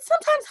it's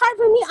sometimes hard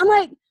for me. I'm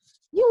like,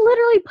 you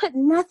literally put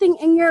nothing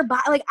in your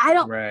body. Like I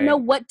don't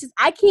know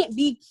I can't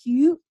be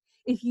cute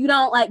if you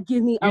don't like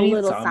give me a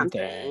little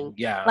something.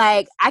 Yeah.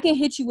 Like I can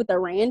hit you with a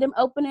random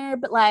opener,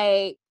 but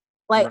like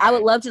I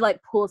would love to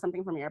like pull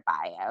something from your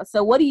bio.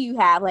 So what do you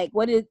have? Like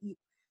what is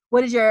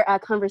your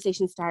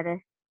conversation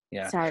starter?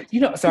 Yeah. Sorry.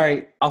 You know,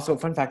 sorry. Also,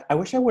 fun fact, I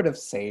wish I would have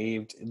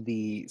saved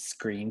the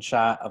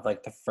screenshot of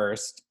like the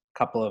first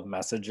couple of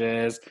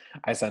messages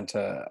I sent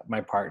to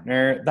my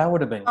partner. That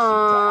would have been cute to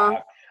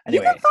have.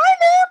 Anyway, you can find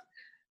them.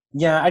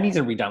 Yeah, I need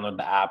to re-download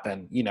the app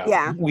and, you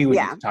know, we would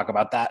need to talk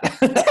about that.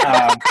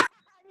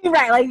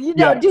 Right, like,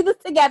 do this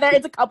together.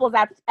 It's a couple's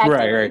activity.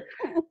 Right.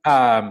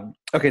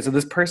 Okay, so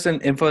this person,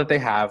 info that they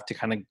have to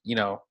kind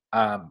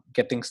of,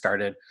 get things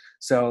started.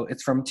 So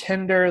it's from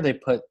Tinder. They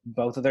put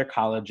both of their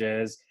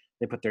colleges.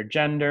 They put their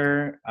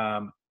gender.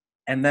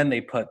 And then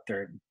they put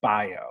their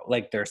bio,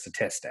 like their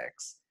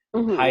statistics.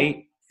 Mm-hmm.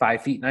 Height,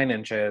 5 feet 9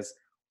 inches.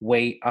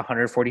 Weight,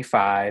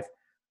 145.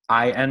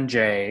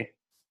 INJ.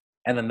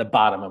 And then the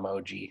bottom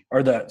emoji.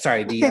 Or the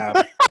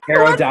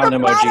arrow down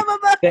emoji.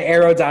 The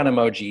arrow down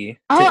emoji.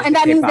 Oh, and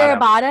that means they're a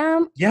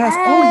bottom? Yes.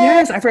 Oh,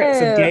 yes. I forgot.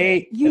 So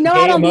gay.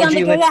 I don't be on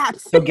the gay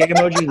apps. So gay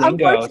emoji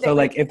lingo. So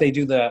like if they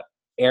do the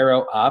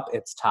arrow up,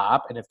 it's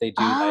top. And if they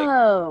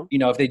do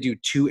if they do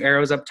 2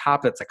 arrows up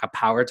top, that's like a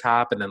power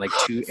top. And then like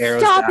 2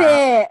 arrows down. Stop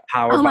it.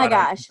 Power bottom. My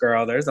gosh.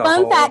 Girl, there's a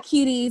Fun fact,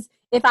 cuties.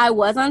 If I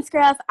was on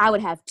Scruff, I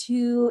would have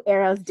 2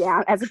 arrows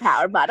down as a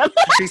power bottom.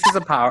 She's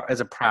a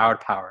proud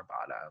power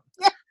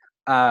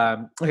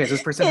bottom. Okay, so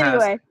this person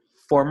has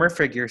former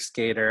figure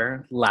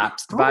skater,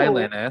 lapsed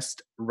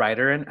violinist,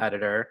 writer and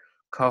editor,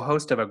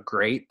 co-host of a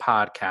great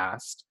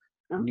podcast,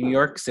 New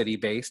York City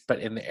based, but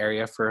in the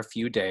area for a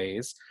few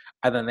days.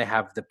 And then they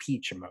have the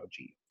peach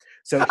emoji.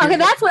 So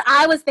that's what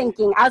I was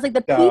thinking. I was like,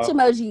 the peach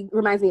emoji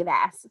reminds me of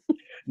ass.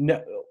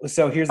 No,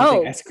 so here's the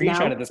thing. I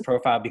screenshotted this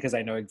profile because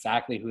I know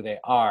exactly who they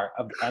are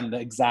on the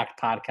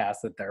exact podcast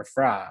that they're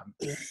from.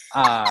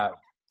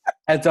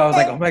 And so I was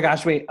like, oh my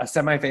gosh, wait, a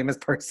semi-famous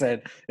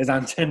person is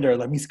on Tinder.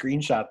 Let me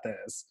screenshot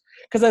this.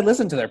 Because I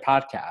listened to their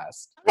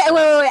podcast. Okay,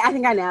 wait. I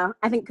think I know.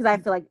 Because I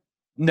feel like...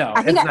 No,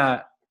 it's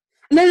not.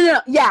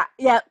 No. Yeah.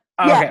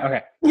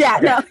 Okay. Yeah,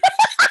 okay. No.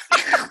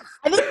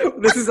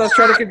 This is us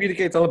trying to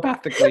communicate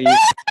telepathically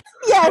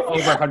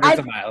over hundreds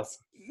of miles.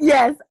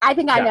 Yes, I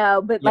think I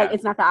know, but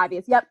it's not that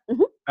obvious. Yep.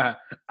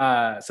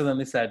 Mm-hmm. So then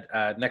they said,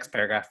 next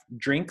paragraph,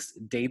 drinks,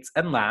 dates,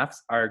 and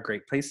laughs are a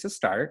great place to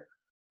start.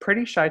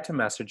 Pretty shy to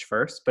message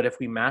first, but if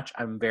we match,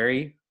 I'm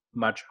very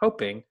much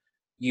hoping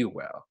you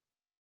will.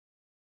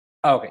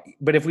 Okay,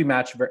 but if we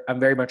match, I'm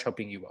very much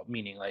hoping you will.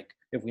 Meaning, like,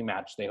 if we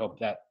match, they hope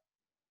that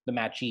the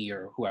matchee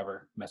or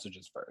whoever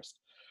messages first.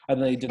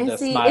 And then they did the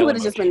smile it would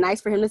have just been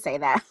nice for him to say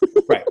that.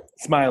 Right,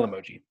 smile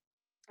emoji.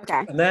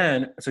 Okay. And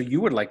then, so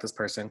you would like this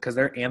person because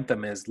their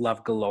anthem is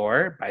Love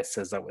Galore by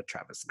SZA with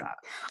Travis Scott.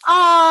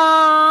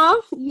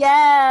 Aww,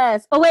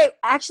 yes. Oh, wait,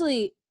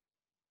 actually,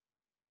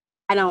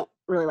 I don't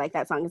really like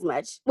that song as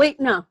much. Wait,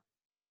 no.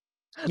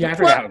 Yeah, I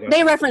forgot how it goes.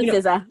 They reference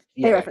SZA.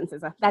 They reference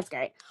SZA. That's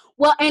great.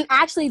 Well, and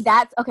actually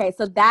that's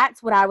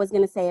what I was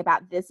going to say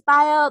about this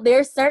bio.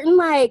 There's certain,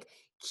 like,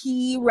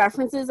 key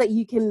references that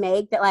you can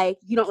make that, like,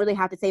 you don't really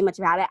have to say much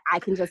about it. I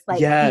can just, like,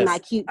 be my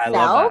cute self.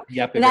 Love that.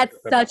 Yep, and that's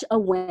such a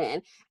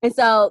win. And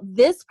so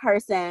this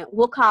person,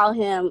 we'll call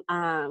him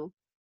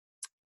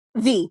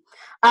V.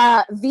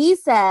 V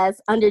says,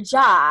 under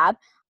job,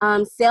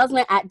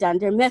 salesman at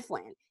Dunder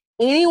Mifflin.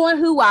 Anyone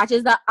who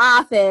watches The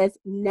Office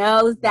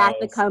knows that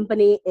the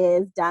company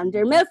is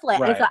Dunder Mifflin.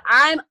 Right. And so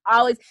I'm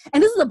always,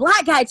 and this is a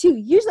Black guy too.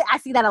 Usually I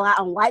see that a lot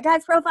on white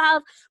guys'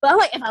 profiles, but I'm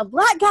like, if a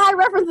Black guy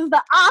references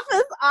The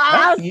Office,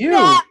 that's huge.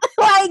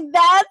 Like,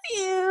 that's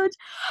huge.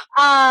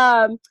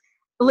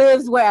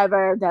 Lives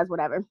wherever, does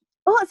whatever.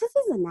 Oh, it says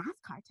he's a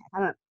NASCAR tech. I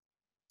don't know.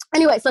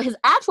 Anyway, so his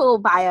actual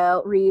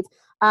bio reads,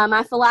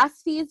 my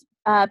philosophy is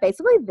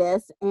basically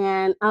this,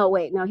 and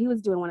he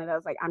was doing one of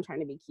those, like, I'm trying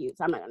to be cute,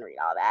 so I'm not gonna read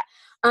all that.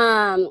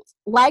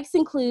 Likes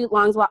include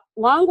long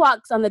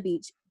walks on the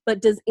beach,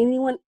 but does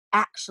anyone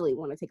actually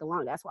want to take a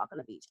long ass walk on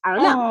the beach? I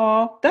don't know.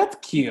 Oh, that's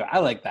cute. I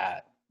like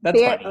that. That's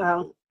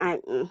funny.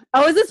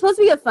 Is this supposed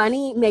to be a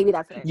funny? Maybe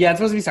that's it. Yeah, it's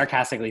supposed to be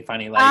sarcastically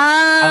funny. Like,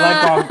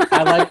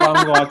 I like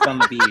long walks on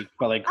the beach,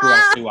 but like, who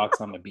actually walks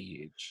on the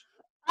beach?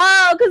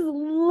 Oh, because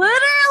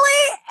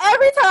literally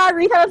every time I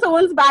read on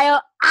someone's bio,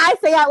 I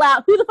say out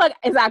loud, who the fuck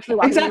is actually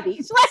walking on the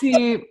beach?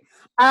 See.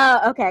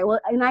 Oh, okay. Well,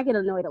 and I get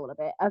annoyed a little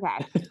bit. Okay.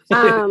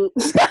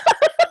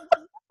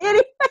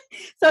 Anyway,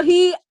 so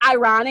he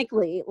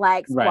ironically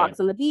likes walks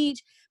on the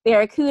beach,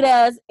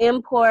 barracudas,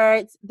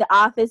 imports, the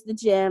office, the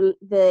gym,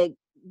 the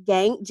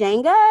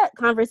Jenga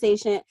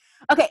conversation.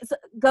 Okay, so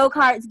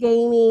go-karts,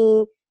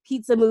 gaming,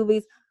 pizza,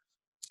 movies.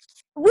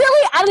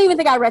 Really, I don't even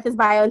think I read this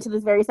bio until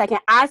this very second.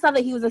 I saw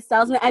that he was a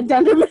salesman at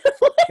Dunder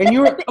Mifflin. And you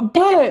were, and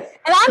I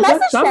messaged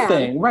that's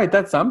something, him. Right?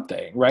 That's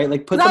something, right?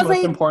 Like, put the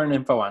most important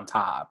info on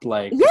top.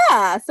 Like,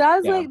 yeah. So I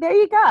was like, there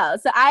you go.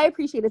 So I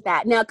appreciated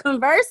that. Now,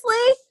 conversely,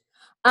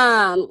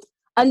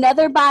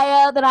 another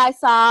bio that I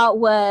saw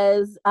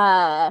was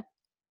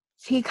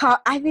he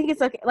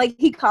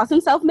calls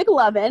himself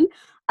McLovin.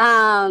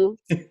 And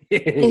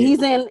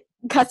he's in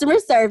customer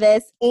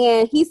service,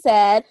 and he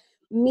said,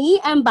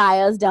 "Me and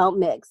bios don't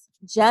mix.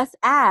 Just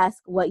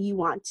ask what you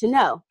want to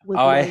know."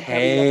 I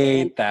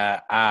hate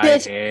that. I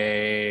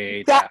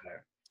hate that.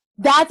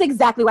 That's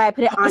exactly why I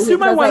put it on. You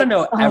might want to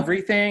know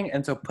everything,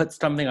 and so put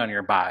something on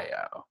your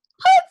bio.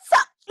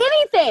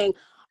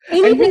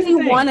 Anything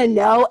you want to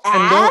know,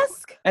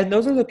 ask. And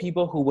those are the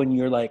people who, when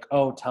you're like,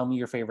 "Oh, tell me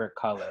your favorite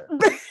color,"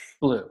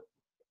 blue,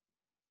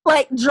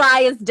 like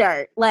dry as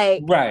dirt,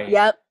 like right.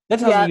 Yep. That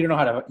tells me you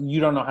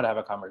don't know how to have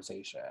a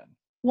conversation.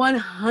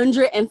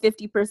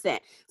 150%.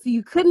 So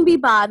you couldn't be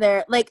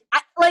bothered. Like,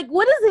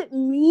 what does it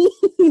mean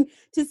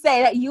to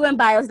say that you and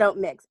bios don't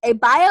mix? A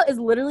bio is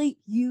literally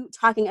you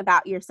talking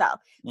about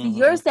yourself. So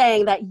you're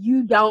saying that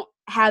you don't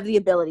have the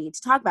ability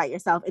to talk about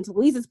yourself. And to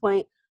Louise's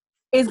point,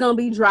 is going to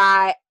be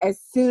dry as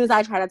soon as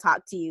I try to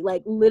talk to you.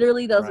 Like,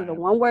 literally, those are the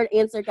one-word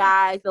answer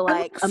guys, the,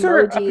 like, emojis. Sir,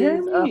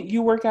 apparently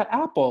you work at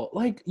Apple.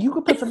 Like, you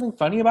could put something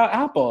funny about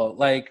Apple.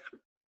 Like,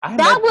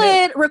 that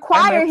would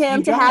require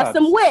him to have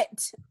some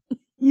wit.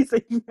 You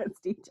said you met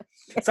Steve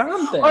Jobs.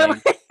 Something. Or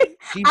like,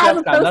 Steve I have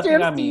a Jobs poster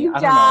of Steve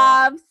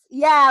Jobs.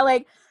 Yeah,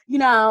 like, you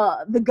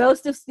know, the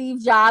ghost of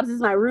Steve Jobs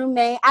is my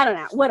roommate. I don't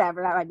know.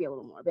 Whatever. That might be a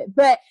little morbid.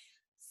 But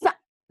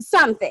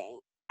something.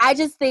 I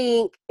just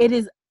think it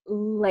is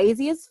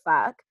lazy as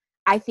fuck.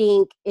 I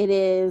think it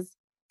is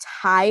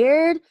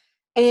tired.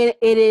 And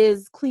it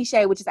is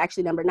cliche, which is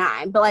actually number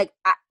 9. But, like,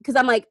 because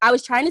I'm like, I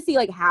was trying to see,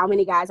 like, how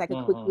many guys I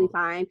could quickly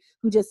find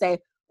who just say,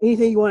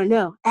 anything you want to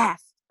know,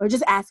 ask. Or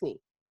just ask me.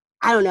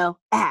 I don't know.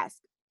 Ask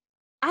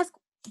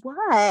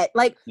what?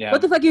 Like,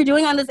 what the fuck you're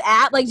doing on this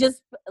app? Like,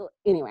 just,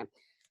 anyway.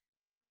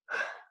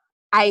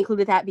 I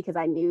included that because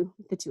I knew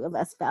the two of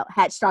us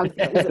had strong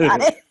feelings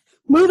about it.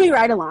 Moving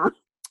right along.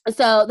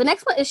 So the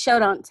next one is show,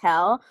 don't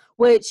tell,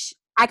 which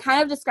I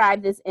kind of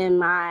described this in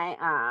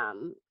my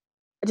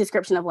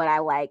description of what I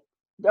like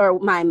or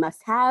my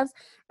must-haves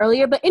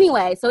earlier. But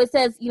anyway, so it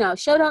says, you know,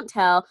 show, don't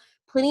tell.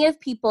 Plenty of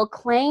people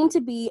claim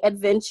to be an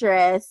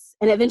adventurous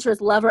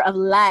lover of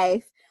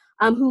life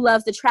who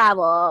loves to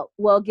travel.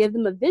 Will give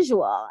them a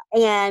visual.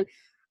 And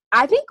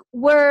I think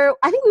we were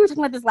talking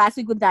about this last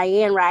week with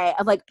Diane, right?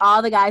 Of like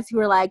all the guys who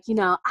were like, you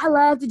know, I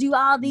love to do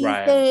all these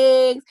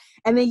things.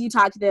 And then you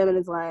talk to them and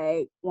it's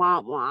like,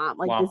 womp womp.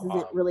 Like, this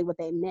isn't really what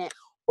they meant.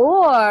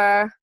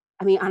 Or,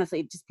 I mean,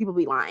 honestly, just people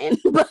be lying.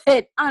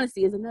 But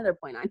honesty is another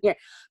point on here.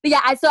 But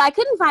yeah, so I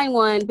couldn't find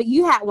one, but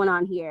you had one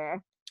on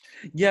here.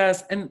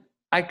 Yes, and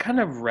I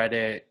kind of read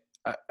it.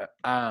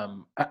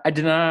 I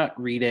did not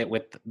read it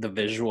with the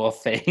visual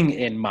thing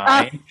in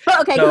mind.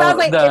 Okay, because I was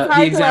like, it's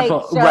hard example,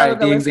 to like show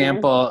the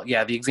example,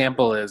 the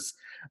example is,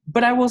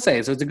 but I will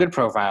say, so it's a good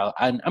profile,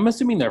 and I'm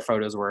assuming their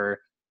photos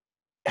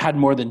had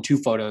more than 2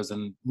 photos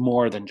and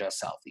more than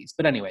just selfies.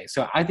 But anyway,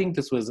 so I think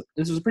this was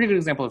a pretty good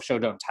example of show,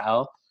 don't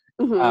tell,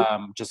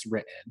 just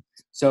written.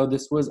 So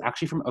this was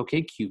actually from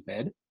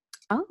OkCupid.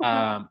 Oh.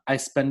 Okay. I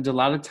spend a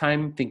lot of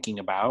time thinking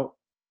about,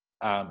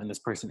 and this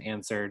person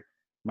answered,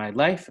 my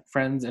life,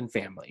 friends, and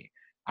family.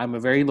 I'm a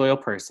very loyal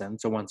person,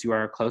 so once you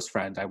are a close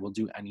friend, I will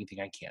do anything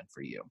I can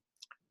for you.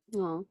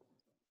 Oh.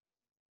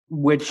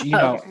 Which, you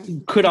know,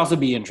 could also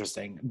be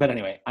interesting. But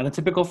anyway, on a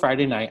typical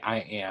Friday night, I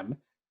am,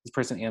 this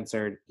person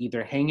answered,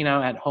 either hanging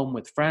out at home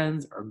with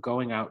friends or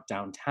going out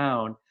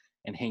downtown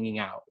and hanging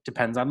out.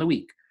 Depends on the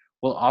week.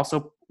 We'll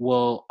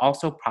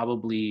also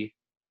probably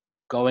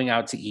going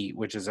out to eat,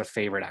 which is a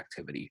favorite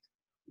activity.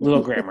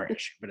 Little grammar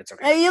issue, but it's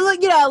okay. You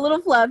look, you know, a little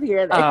fluff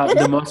here.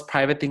 The most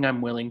private thing I'm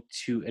willing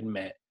to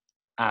admit,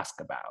 ask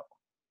about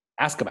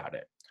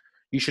it.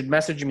 You should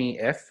message me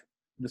if,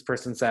 this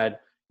person said,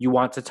 you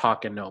want to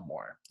talk and know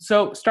more.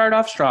 So start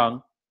off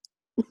strong.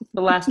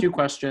 The last 2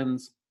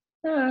 questions,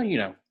 you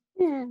know.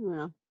 Yeah,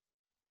 well.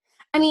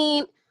 I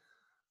mean,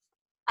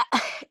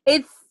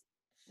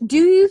 do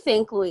you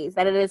think, Louise,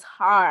 that it is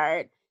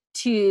hard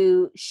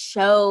to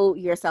show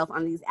yourself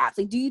on these apps?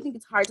 Like, do you think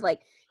it's hard to,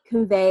 like,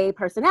 convey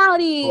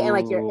personality and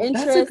like your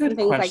interests and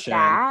things like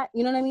that?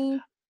 You know what I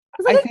mean?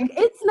 Because I think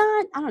it's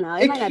not, I don't know.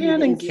 It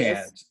can and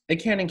can't. It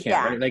can and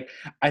can't, right? Like,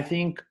 I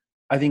think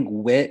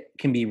wit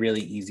can be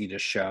really easy to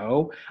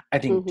show. I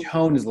think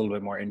tone is a little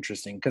bit more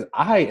interesting because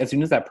as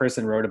soon as that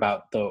person wrote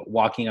about the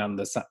walking on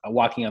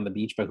the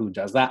beach, but who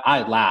does that?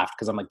 I laughed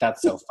because I'm like,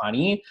 that's so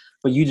funny,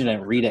 but you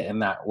didn't read it in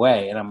that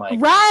way. And I'm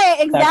like, right,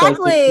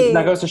 exactly.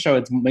 That goes to show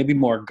it's maybe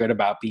more good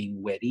about being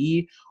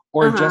witty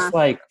or just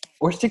like,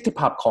 or stick to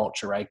pop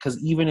culture, right? Because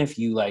even if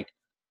you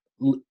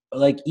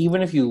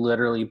even if you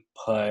literally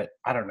put,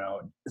 I don't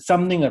know,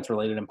 something that's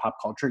related in pop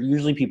culture,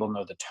 usually people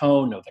know the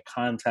tone, know the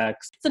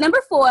context. So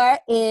number 4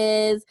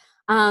 is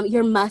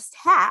your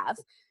must-have.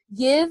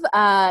 Give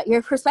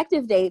your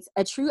prospective dates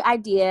a true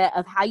idea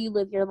of how you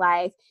live your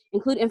life.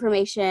 Include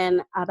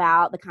information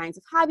about the kinds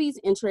of hobbies,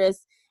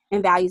 interests,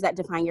 and values that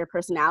define your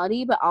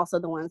personality, but also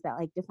the ones that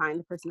like define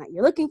the person that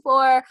you're looking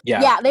for.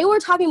 Yeah, they were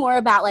talking more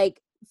about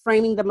like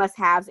framing the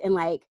must-haves and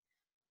like,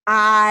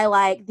 I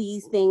like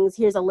these things.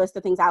 Here's a list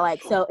of things I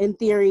like. So in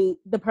theory,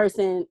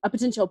 a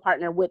potential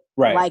partner would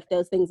like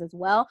those things as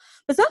well.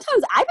 But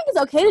sometimes I think it's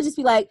okay to just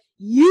be like,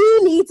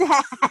 you need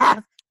to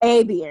have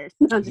a beard.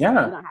 No, you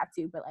don't have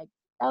to, but like,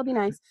 that would be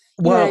nice.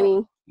 You know what I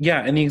mean?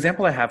 Yeah, and the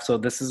example I have, so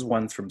this is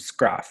one's from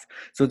Scruff.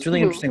 So it's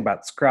really interesting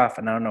about Scruff,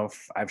 and I don't know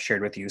if I've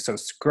shared with you. So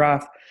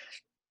Scruff,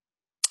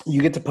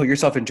 you get to put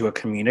yourself into a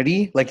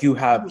community. Like you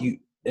have,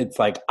 it's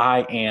like I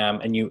am,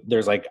 and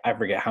there's like, I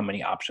forget how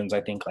many options, I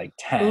think like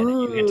 10.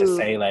 You get to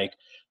say like,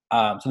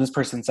 so this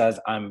person says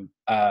I'm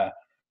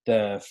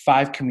the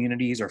 5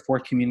 communities or 4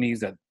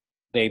 communities that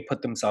they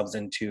put themselves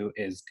into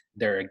is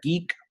they're a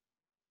geek,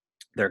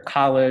 they're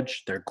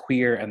college, they're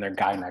queer, and they're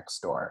guy next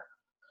door.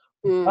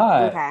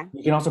 but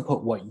you can also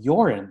put what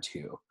you're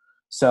into.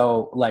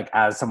 So like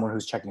as someone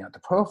who's checking out the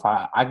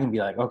profile, I can be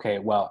like, okay,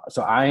 well,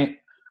 so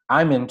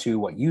I'm into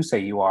what you say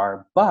you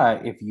are,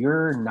 but if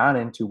you're not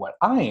into what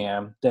I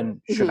am,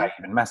 then should I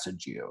even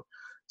message you?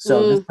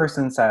 So this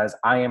person says,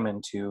 I am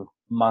into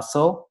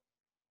muscle,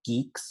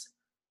 geeks,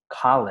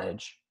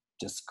 college,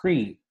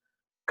 discreet,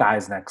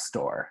 guys next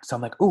door. So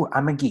I'm like, ooh,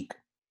 I'm a geek.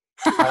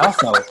 I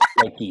also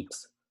like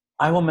geeks.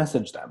 I will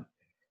message them.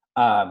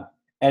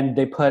 And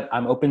they put,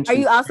 I'm open to. Are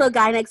you also a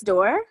guy next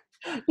door?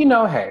 You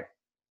know, hey.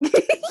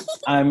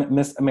 I'm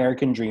Miss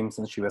American Dream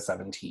since she was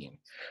 17.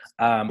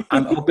 I'm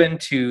open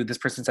to, this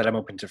person said, I'm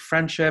open to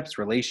friendships,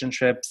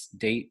 relationships,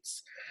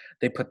 dates.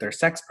 They put their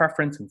sex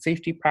preference and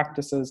safety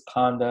practices,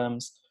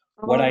 condoms,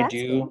 what I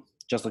do, good.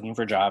 Just looking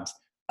for jobs.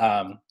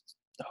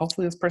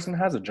 Hopefully this person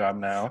has a job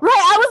now. Right,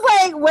 I was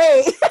like,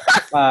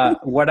 wait.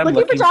 What I'm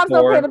looking for,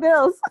 don't pay the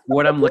bills.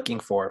 What I'm looking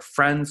for,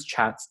 friends,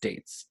 chats,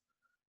 dates.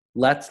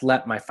 Let's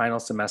let my final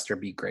semester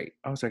be great.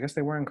 Oh, so I guess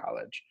they were in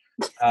college.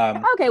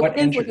 Okay,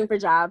 within looking for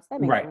jobs.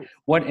 That makes sense.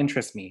 What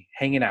interests me?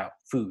 Hanging out,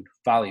 food,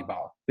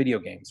 volleyball, video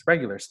games,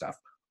 regular stuff.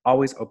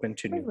 Always open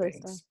to new things.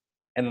 Stuff.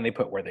 And then they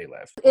put where they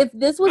live. If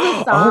this was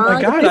a song. Oh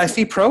my God, I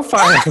see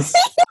profiles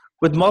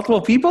with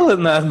multiple people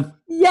in them.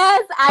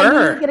 Yes, I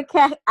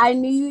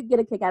knew you'd get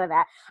a kick out of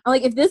that. I'm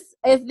like, if this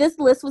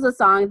list was a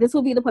song, this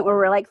will be the point where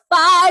we're like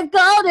 5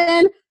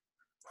 golden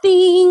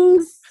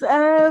things,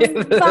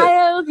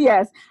 bios.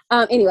 Yes.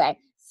 Anyway.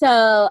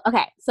 So,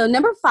 okay. So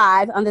number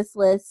 5 on this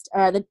list,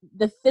 the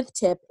 5th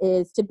tip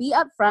is to be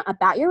upfront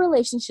about your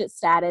relationship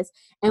status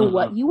and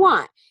what you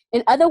want.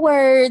 In other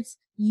words,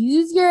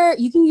 you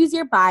can use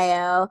your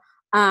bio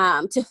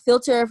to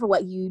filter for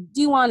what you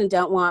do want and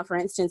don't want. For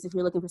instance, if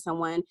you're looking for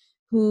someone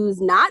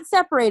who's not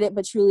separated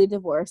but truly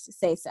divorced,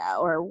 say so,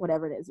 or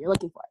whatever it is you're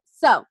looking for.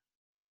 So,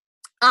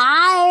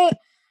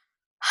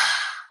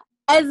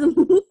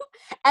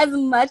 as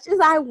much as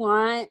I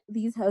want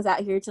these hoes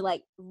out here to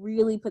like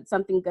really put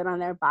something good on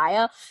their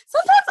bio,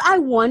 sometimes I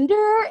wonder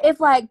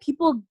if like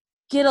people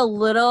get a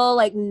little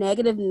like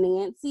negative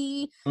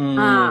Nancy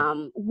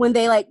when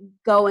they like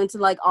go into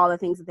like all the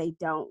things that they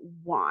don't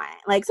want.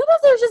 Like sometimes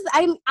there's just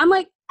I'm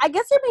like, I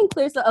guess they're being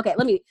clear. So okay,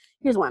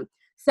 here's one.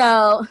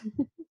 So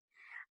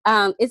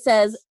it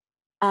says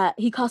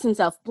he calls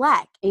himself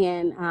Black,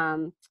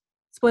 and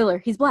spoiler,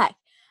 he's Black.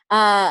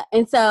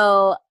 And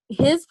so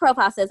his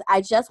profile says,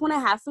 I just want to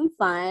have some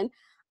fun.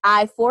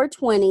 I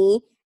 420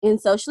 and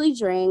socially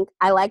drink.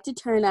 I like to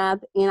turn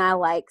up and I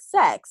like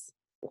sex.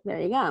 There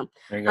you go.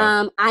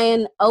 I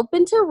am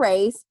open to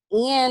race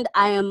and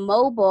I am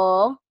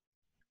mobile.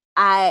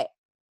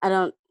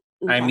 I'm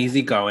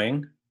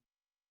easygoing.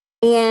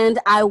 And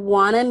I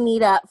want to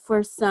meet up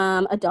for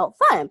some adult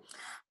fun.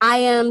 I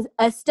am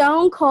a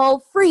stone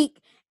cold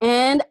freak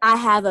and I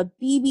have a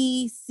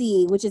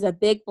BBC, which is a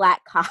big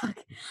black cock,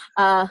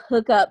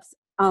 hookups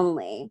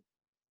only.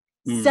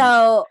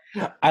 So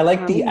I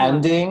like the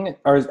ending,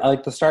 or I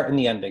like the start and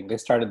the ending. They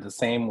started the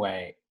same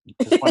way.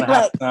 Just want to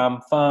have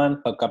some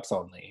fun, hookups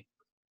only.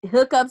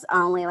 Hookups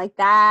only, like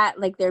that.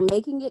 Like they're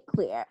making it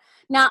clear.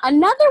 Now,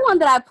 another one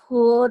that I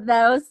pulled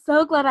that I was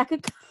so glad I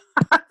could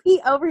copy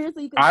over here so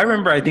you could. I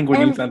remember, I think,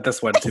 when you sent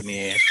this one to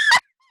me.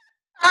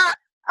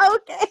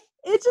 Okay.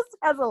 It just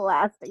has a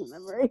lasting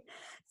memory.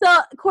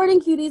 So,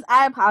 Courting Cuties,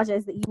 I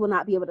apologize that you will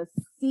not be able to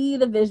see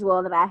the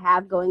visual that I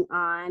have going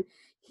on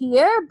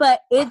here,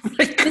 but it's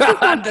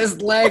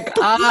this leg.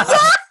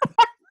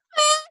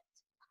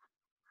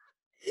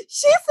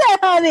 She said,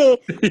 honey,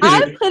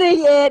 I'm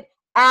putting it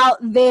out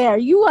there.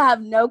 You will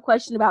have no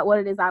question about what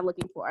it is I'm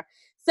looking for.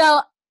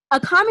 So a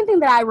common thing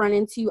that I run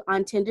into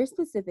on Tinder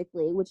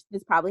specifically, which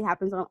this probably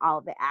happens on all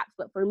of the apps,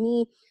 but for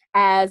me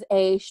as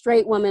a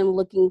straight woman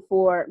looking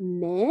for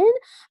men,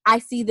 I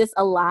see this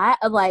a lot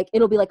of like,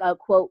 it'll be like a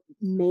quote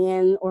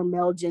man or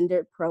male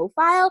gendered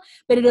profile,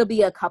 but it'll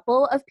be a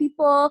couple of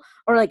people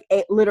or like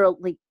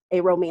literally a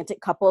romantic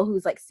couple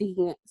who's like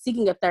seeking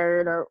a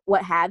third or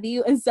what have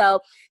you. And so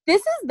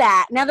this is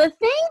that. Now, the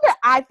thing that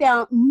I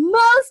found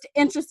most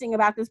interesting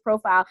about this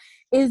profile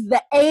is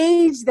the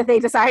age that they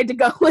decided to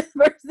go with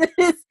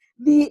versus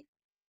the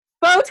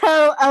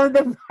photo of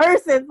the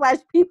person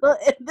 / people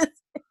in this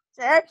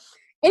picture.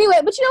 Anyway,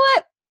 but you know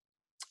what?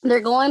 They're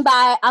going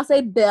by, I'll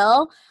say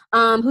Bill,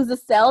 who's a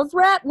sales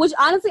rep, which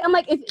honestly, I'm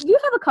like, if you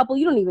have a couple,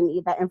 you don't even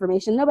need that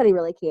information. Nobody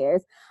really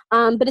cares.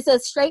 But it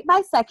says straight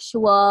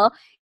bisexual,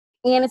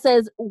 and it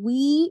says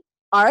we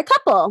are a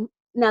couple.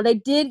 Now, they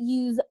did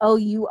use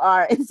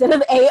O-U-R instead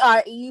of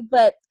A-R-E,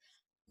 but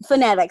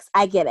phonetics,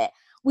 I get it.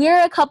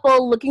 We're a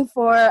couple looking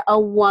for a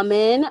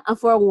woman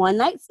for a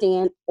one-night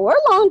stand or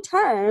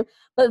long-term,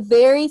 but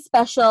very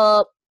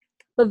special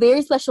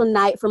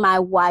night for my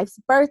wife's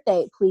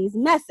birthday. Please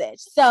message.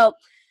 So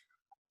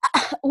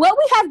what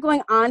we have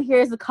going on here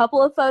is a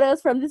couple of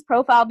photos from this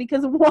profile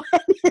because one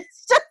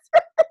is just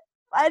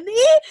funny.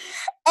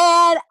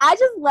 And I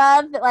just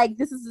love that, like,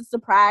 this is a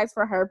surprise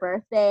for her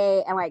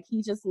birthday. And, like,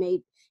 he just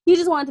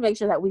wanted to make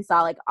sure that we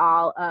saw, like,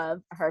 all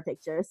of her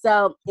pictures.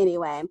 So,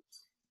 anyway,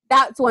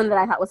 that's one that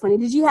I thought was funny.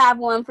 Did you have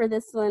one for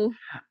this one?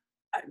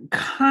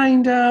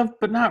 Kind of,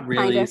 but not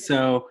really. Kind of.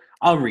 So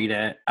I'll read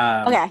it.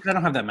 Okay. I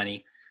don't have that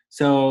many.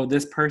 So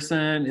this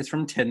person is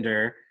from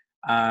Tinder.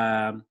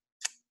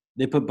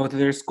 They put both of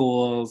their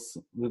schools,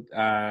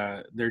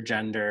 their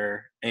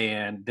gender,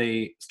 and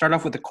they start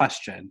off with a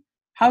question.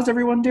 How's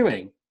everyone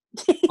doing?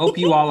 Hope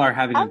you all are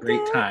having a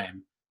great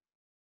time.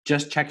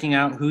 Just checking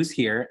out who's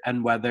here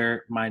and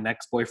whether my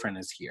next boyfriend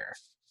is here.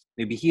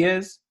 Maybe he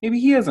is, maybe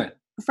he isn't.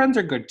 The friends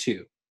are good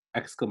too!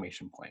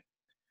 Exclamation point.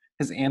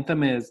 His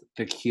anthem is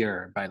The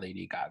Cure by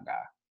Lady Gaga.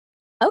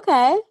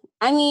 Okay.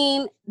 I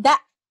mean,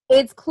 that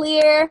it's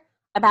clear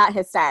about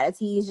his status.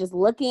 He's just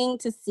looking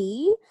to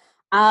see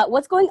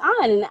what's going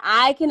on. And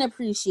I can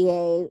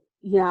appreciate,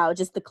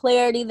 just the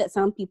clarity that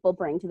some people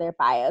bring to their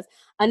bios.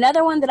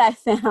 Another one that I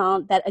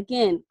found that,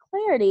 again,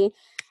 clarity,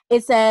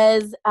 it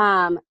says,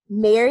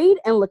 married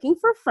and looking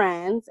for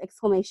friends,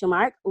 exclamation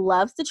mark,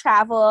 loves to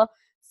travel,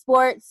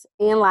 sports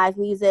and live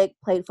music,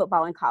 played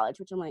football in college,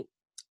 which I'm like,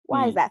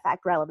 why is that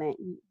fact relevant?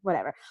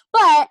 Whatever.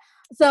 But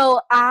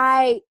so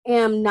I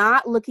am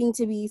not looking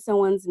to be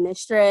someone's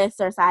mistress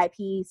or side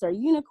piece or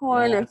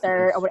unicorn or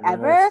third or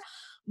whatever.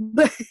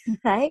 But,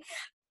 right?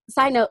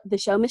 Side note, the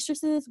show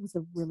Mistresses was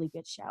a really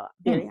good show.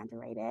 Very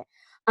underrated.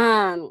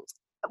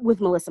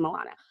 With Melissa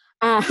Milano.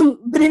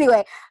 But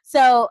anyway,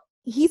 so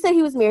he said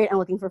he was married and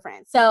looking for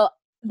friends. So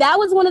that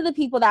was one of the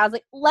people that I was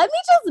like, let me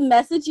just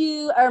message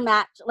you or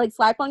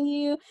swipe on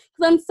you,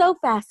 because I'm so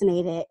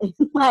fascinated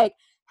like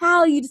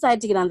how you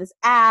decided to get on this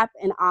app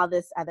and all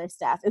this other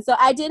stuff. And so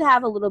I did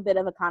have a little bit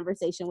of a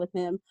conversation with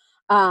him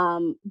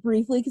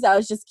briefly, because I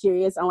was just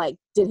curious on like,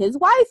 did his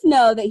wife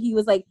know that he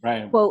was like,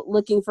 quote,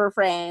 looking for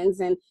friends?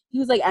 And he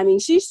was like, I mean,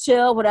 she's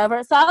chill,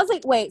 whatever. So I was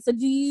like, wait, so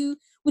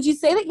would you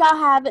say that y'all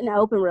have an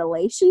open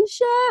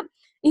relationship?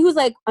 And he was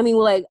like, I mean,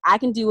 well, like, I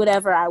can do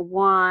whatever I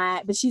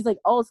want, but she's like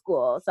old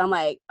school. So I'm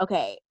like,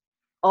 okay,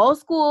 old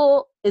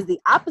school is the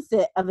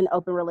opposite of an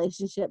open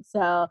relationship.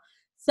 So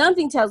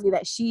something tells me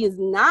that she is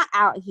not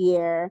out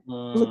here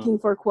looking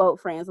for, quote,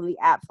 friends on the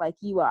apps like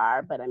you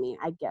are. But I mean,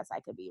 I guess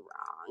I could be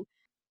wrong.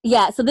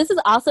 Yeah, so this is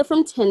also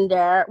from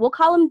Tinder. We'll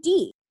call him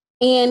D.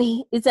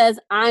 And it says,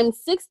 I'm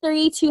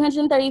 6'3",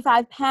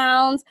 235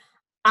 pounds.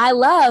 I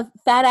love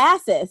fat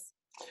asses.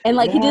 And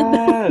like he did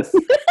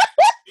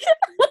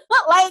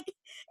like,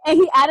 and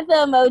he added the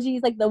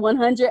emojis, like the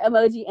 100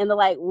 emoji and the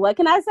like, what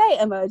can I say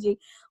emoji?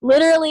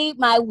 Literally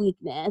my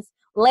weakness.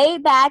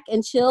 Laid back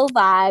and chill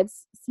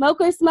vibes.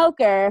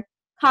 Smoker,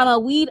 comma,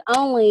 weed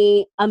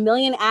only, a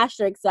million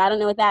asterisks, so I don't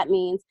know what that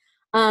means.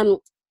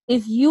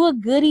 If you a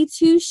goody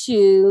two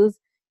shoes,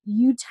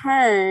 you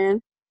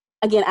turn,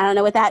 again, I don't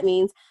know what that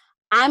means.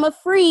 I'm a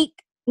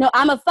freak. No,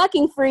 I'm a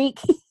fucking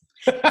freak.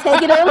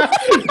 Take it or leave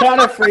it.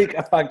 Not a freak,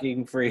 a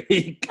fucking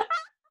freak.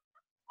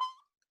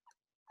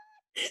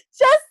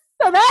 Just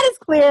so that is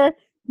clear.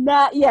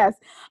 Not, yes.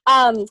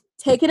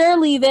 Take it or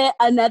leave it.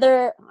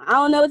 Another, I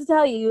don't know what to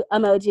tell you,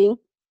 emoji.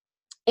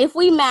 If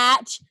we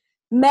match,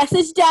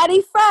 message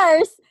daddy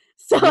first.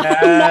 So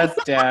yes,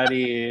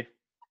 daddy.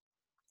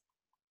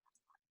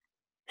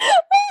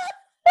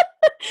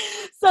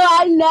 So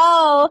I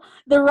know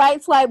the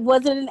right swipe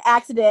wasn't an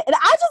accident. And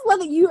I just love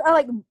that you are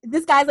like,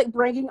 this guy's like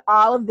bringing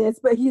all of this,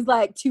 but he's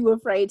like too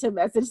afraid to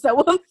message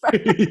someone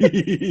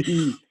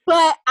first.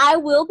 But I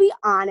will be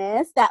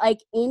honest that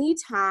like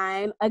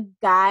anytime a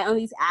guy on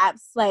these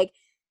apps like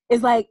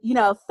is like,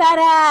 fat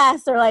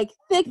ass or like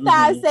thick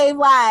thighs save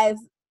lives,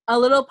 a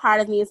little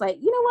part of me is like,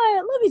 you know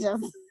what?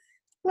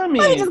 Let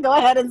me just go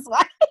ahead and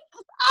swipe.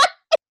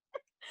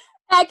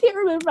 I can't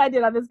remember if I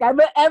did on this guy,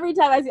 but every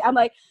time I see, I'm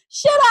like,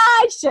 should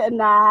I?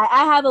 Shouldn't I?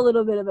 I have a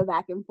little bit of a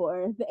back and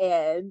forth,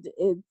 and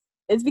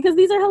it's because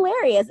these are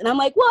hilarious. And I'm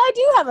like, well, I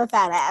do have a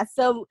fat ass,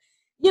 so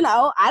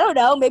I don't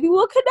know, maybe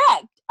we'll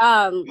connect.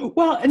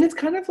 Well, and it's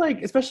kind of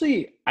like,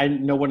 especially, I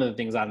know one of the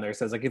things on there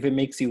says like, if it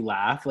makes you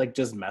laugh, like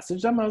just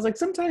message them. I was like,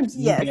 sometimes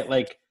you get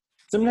like.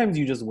 Sometimes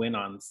you just win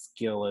on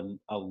skill and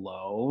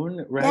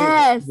alone, right?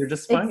 Yes, you're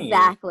just funny.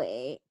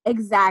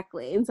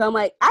 Exactly. And so I'm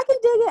like, I can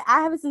dig it.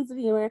 I have a sense of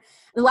humor.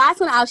 The last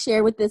one I'll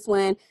share with this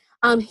one,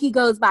 he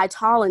goes by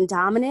Tall and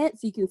Dominant,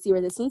 so you can see where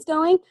this one's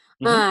going.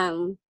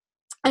 And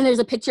there's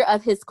a picture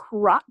of his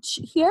crotch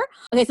here.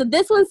 Okay, so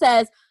this one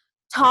says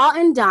Tall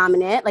and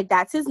Dominant, like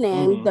that's his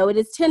name, though it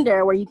is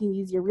Tinder where you can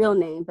use your real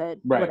name, but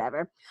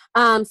whatever.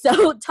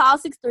 So tall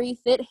 6'3",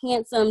 fit,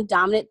 handsome,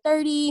 dominant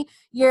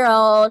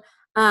 30-year-old.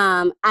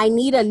 I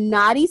need a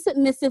naughty,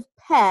 submissive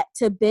pet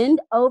to bend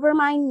over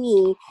my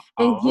knee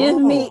and give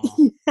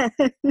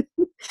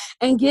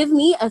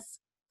me a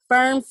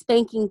firm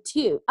spanking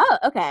too. Oh,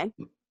 okay.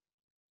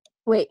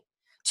 Wait,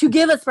 to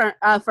give us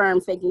a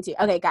firm spanking too.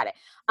 Okay, got it.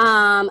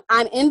 I'm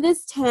in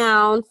this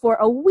town for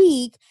a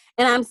week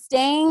and I'm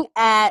staying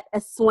at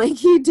a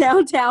swanky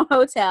downtown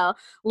hotel.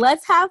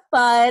 Let's have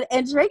fun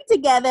and drink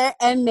together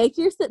and make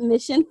your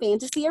submission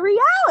fantasy a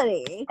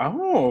reality.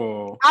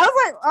 Oh. I was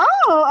like,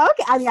 oh,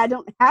 okay. I mean, I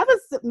don't have a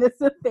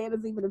submissive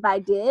fantasy, but if I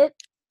did,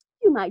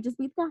 you might just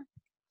be the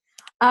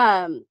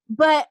guy.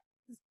 But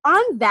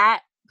on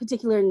that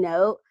particular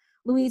note,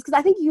 Louise, because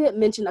I think you had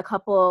mentioned a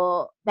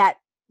couple that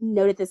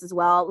noted this as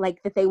well,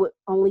 like that they would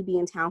only be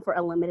in town for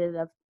a limited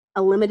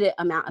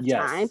amount of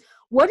time.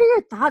 What are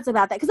your thoughts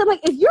about that? Because I'm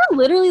like, if you're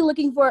literally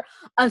looking for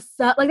a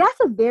like that's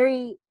a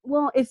very,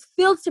 well, it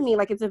feels to me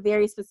like it's a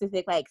very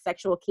specific like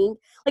sexual kink.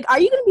 Like, are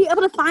you going to be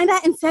able to find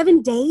that in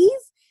 7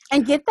 days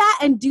and get that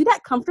and do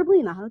that comfortably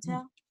in a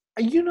hotel?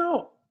 You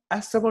know,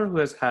 as someone who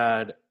has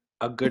had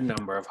a good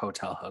number of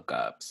hotel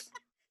hookups.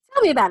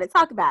 Tell me about it.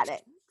 Talk about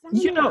it.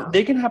 You know,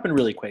 they can happen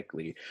really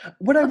quickly.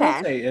 What I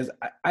will say is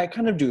I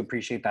kind of do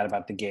appreciate that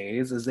about the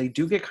gays is they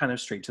do get kind of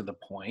straight to the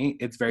point.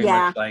 It's very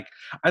much like,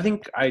 I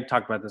think I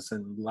talked about this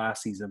in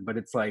last season, but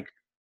it's like,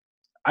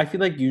 I feel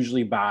like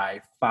usually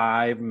by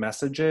 5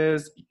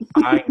 messages,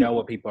 I know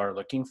what people are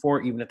looking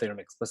for, even if they don't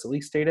explicitly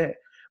state it.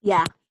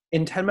 Yeah.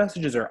 In 10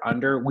 messages or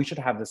under, we should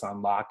have this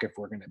on lock if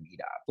we're going to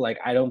meet up. Like,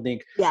 I don't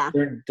think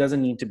there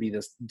doesn't need to be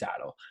this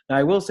daddle. Now,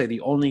 I will say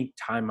the only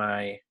time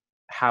I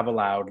have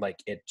allowed like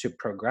it to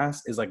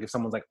progress is like if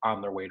someone's like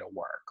on their way to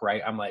work,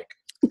 right? I'm like,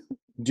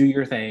 do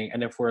your thing.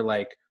 And if we're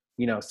like,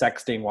 you know,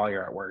 sexting while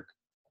you're at work,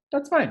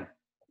 that's fine.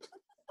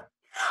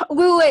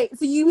 Wait.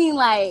 So you mean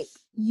like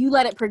you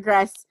let it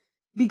progress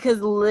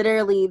because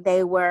literally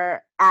they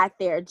were at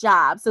their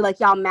job. So like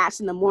y'all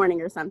matched in the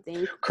morning or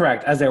something.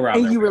 Correct. As they were out.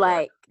 And you were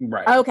like,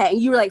 right. Okay. And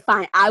you were like,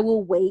 fine, I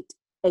will wait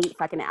 8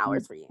 fucking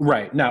hours for you.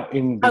 Right. Now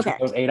in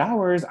those 8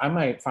 hours, I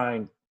might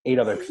find 8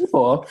 other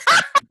people,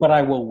 but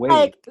I will wait.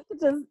 Like,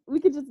 we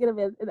could just get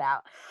it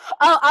out.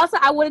 Oh, also,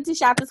 I wanted to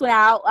shout this one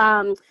out.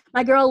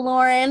 My girl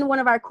Lauren, one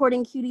of our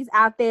courting cuties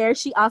out there,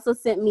 she also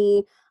sent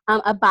me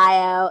a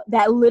bio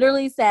that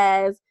literally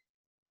says,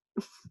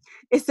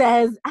 it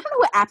says, I don't know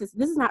what app this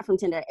is not from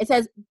Tinder. It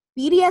says,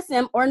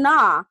 BDSM or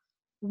nah,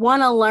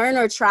 want to learn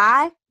or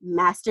try?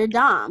 Master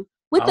Dom.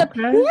 With the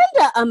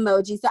panda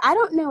emoji. So I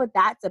don't know what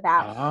that's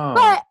about. Oh,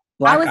 but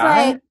I was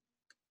like,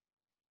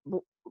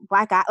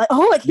 black guy, like,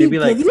 oh, like he gives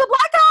you a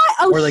black guy,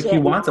 oh, or like shit, he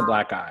wants a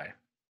black guy.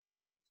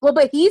 Well,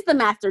 but he's the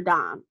Master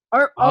Dom,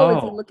 or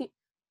is he looking?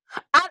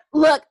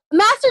 Look,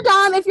 Master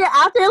Dom, if you're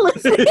out there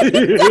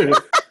listening,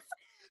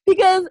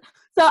 because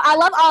so I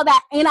love all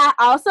that, and I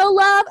also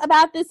love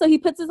about this. So he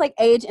puts his like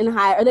age and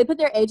height, or they put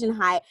their age and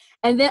height,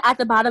 and then at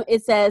the bottom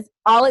it says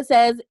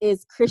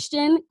is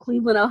Christian,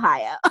 Cleveland,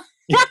 Ohio.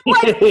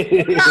 Like,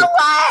 you know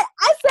what?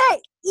 I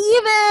say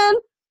even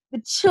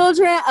the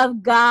children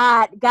of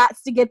God got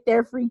to get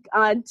their freak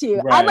on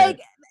too. Right. I'm like,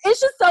 it's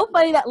just so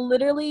funny that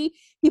literally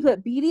he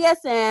put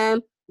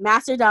BDSM,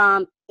 Master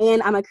Dom,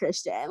 and I'm a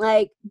Christian.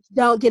 Like,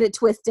 don't get it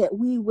twisted.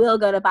 We will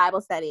go to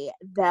Bible study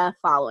the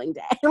following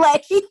day.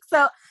 Like,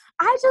 so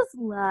I just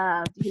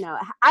love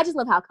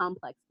how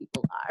complex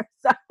people are.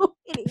 So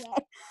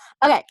anyway,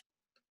 okay.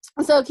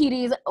 So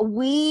cuties,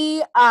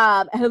 we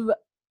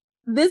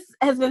this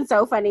has been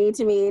so funny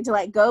to me to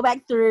like go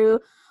back through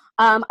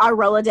our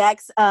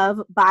Rolodex of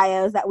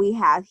bios that we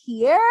have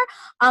here.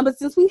 But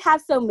since we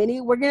have so many,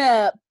 we're going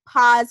to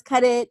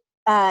cut it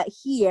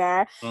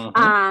here,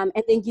 and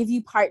then give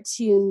you part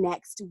 2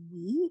 next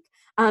week.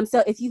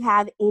 So if you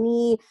have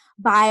any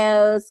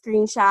bios,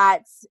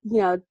 screenshots,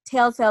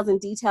 tales,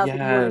 and details that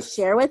you want to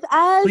share with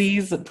us,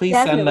 please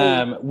send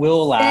them.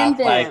 We'll laugh.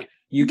 Like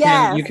you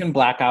can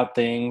black out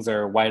things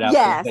or white out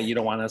things that you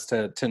don't want us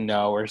to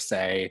know or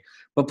say.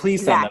 But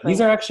please send them. These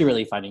are actually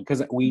really funny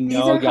because we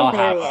know y'all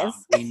have them.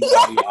 We know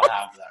y'all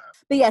have them.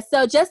 But yeah,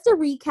 so just to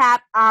recap,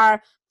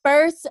 our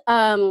first,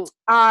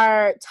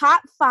 our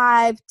top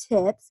 5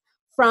 tips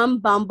from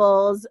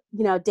Bumble's,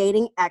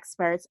 dating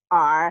experts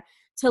are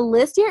to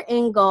list your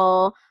end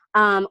goal,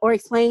 or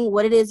explain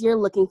what it is you're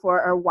looking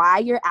for or why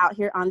you're out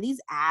here on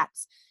these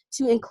apps,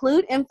 to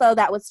include info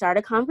that would start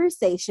a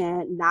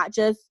conversation, not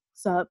just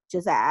sup,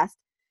 just ask.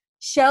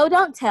 Show,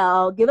 don't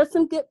tell. Give us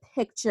some good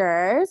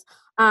pictures,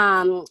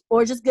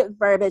 or just good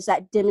verbiage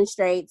that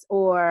demonstrates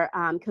or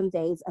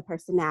conveys a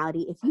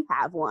personality if you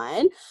have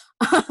one.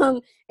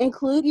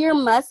 Include your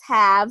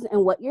must-haves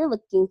and what you're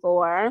looking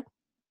for.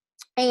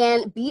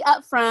 And be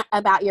upfront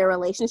about your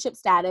relationship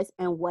status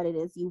and what it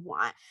is you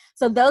want.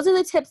 So those are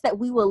the tips that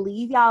we will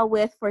leave y'all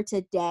with for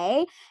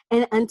today.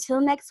 And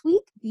until next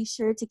week, be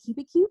sure to keep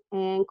it cute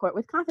and court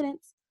with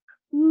confidence.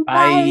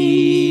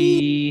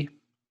 Bye.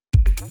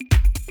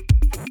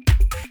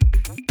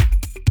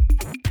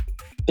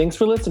 Thanks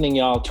for listening,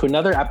 y'all, to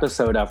another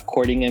episode of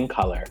Courting in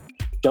Color.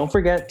 Don't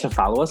forget to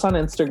follow us on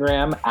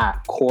Instagram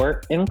at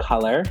Court in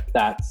Color.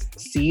 That's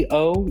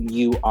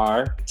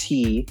COURTNCOLOR.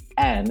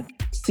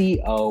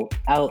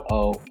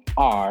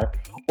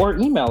 Or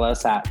email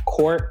us at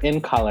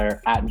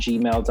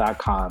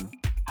courtincolor@gmail.com.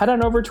 Head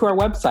on over to our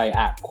website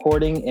at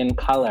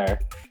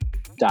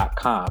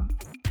courtingincolor.com.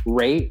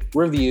 Rate,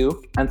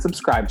 review, and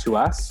subscribe to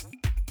us.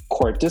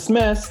 Court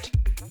dismissed.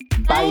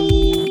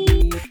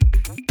 Bye.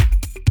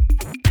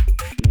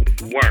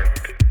 Work.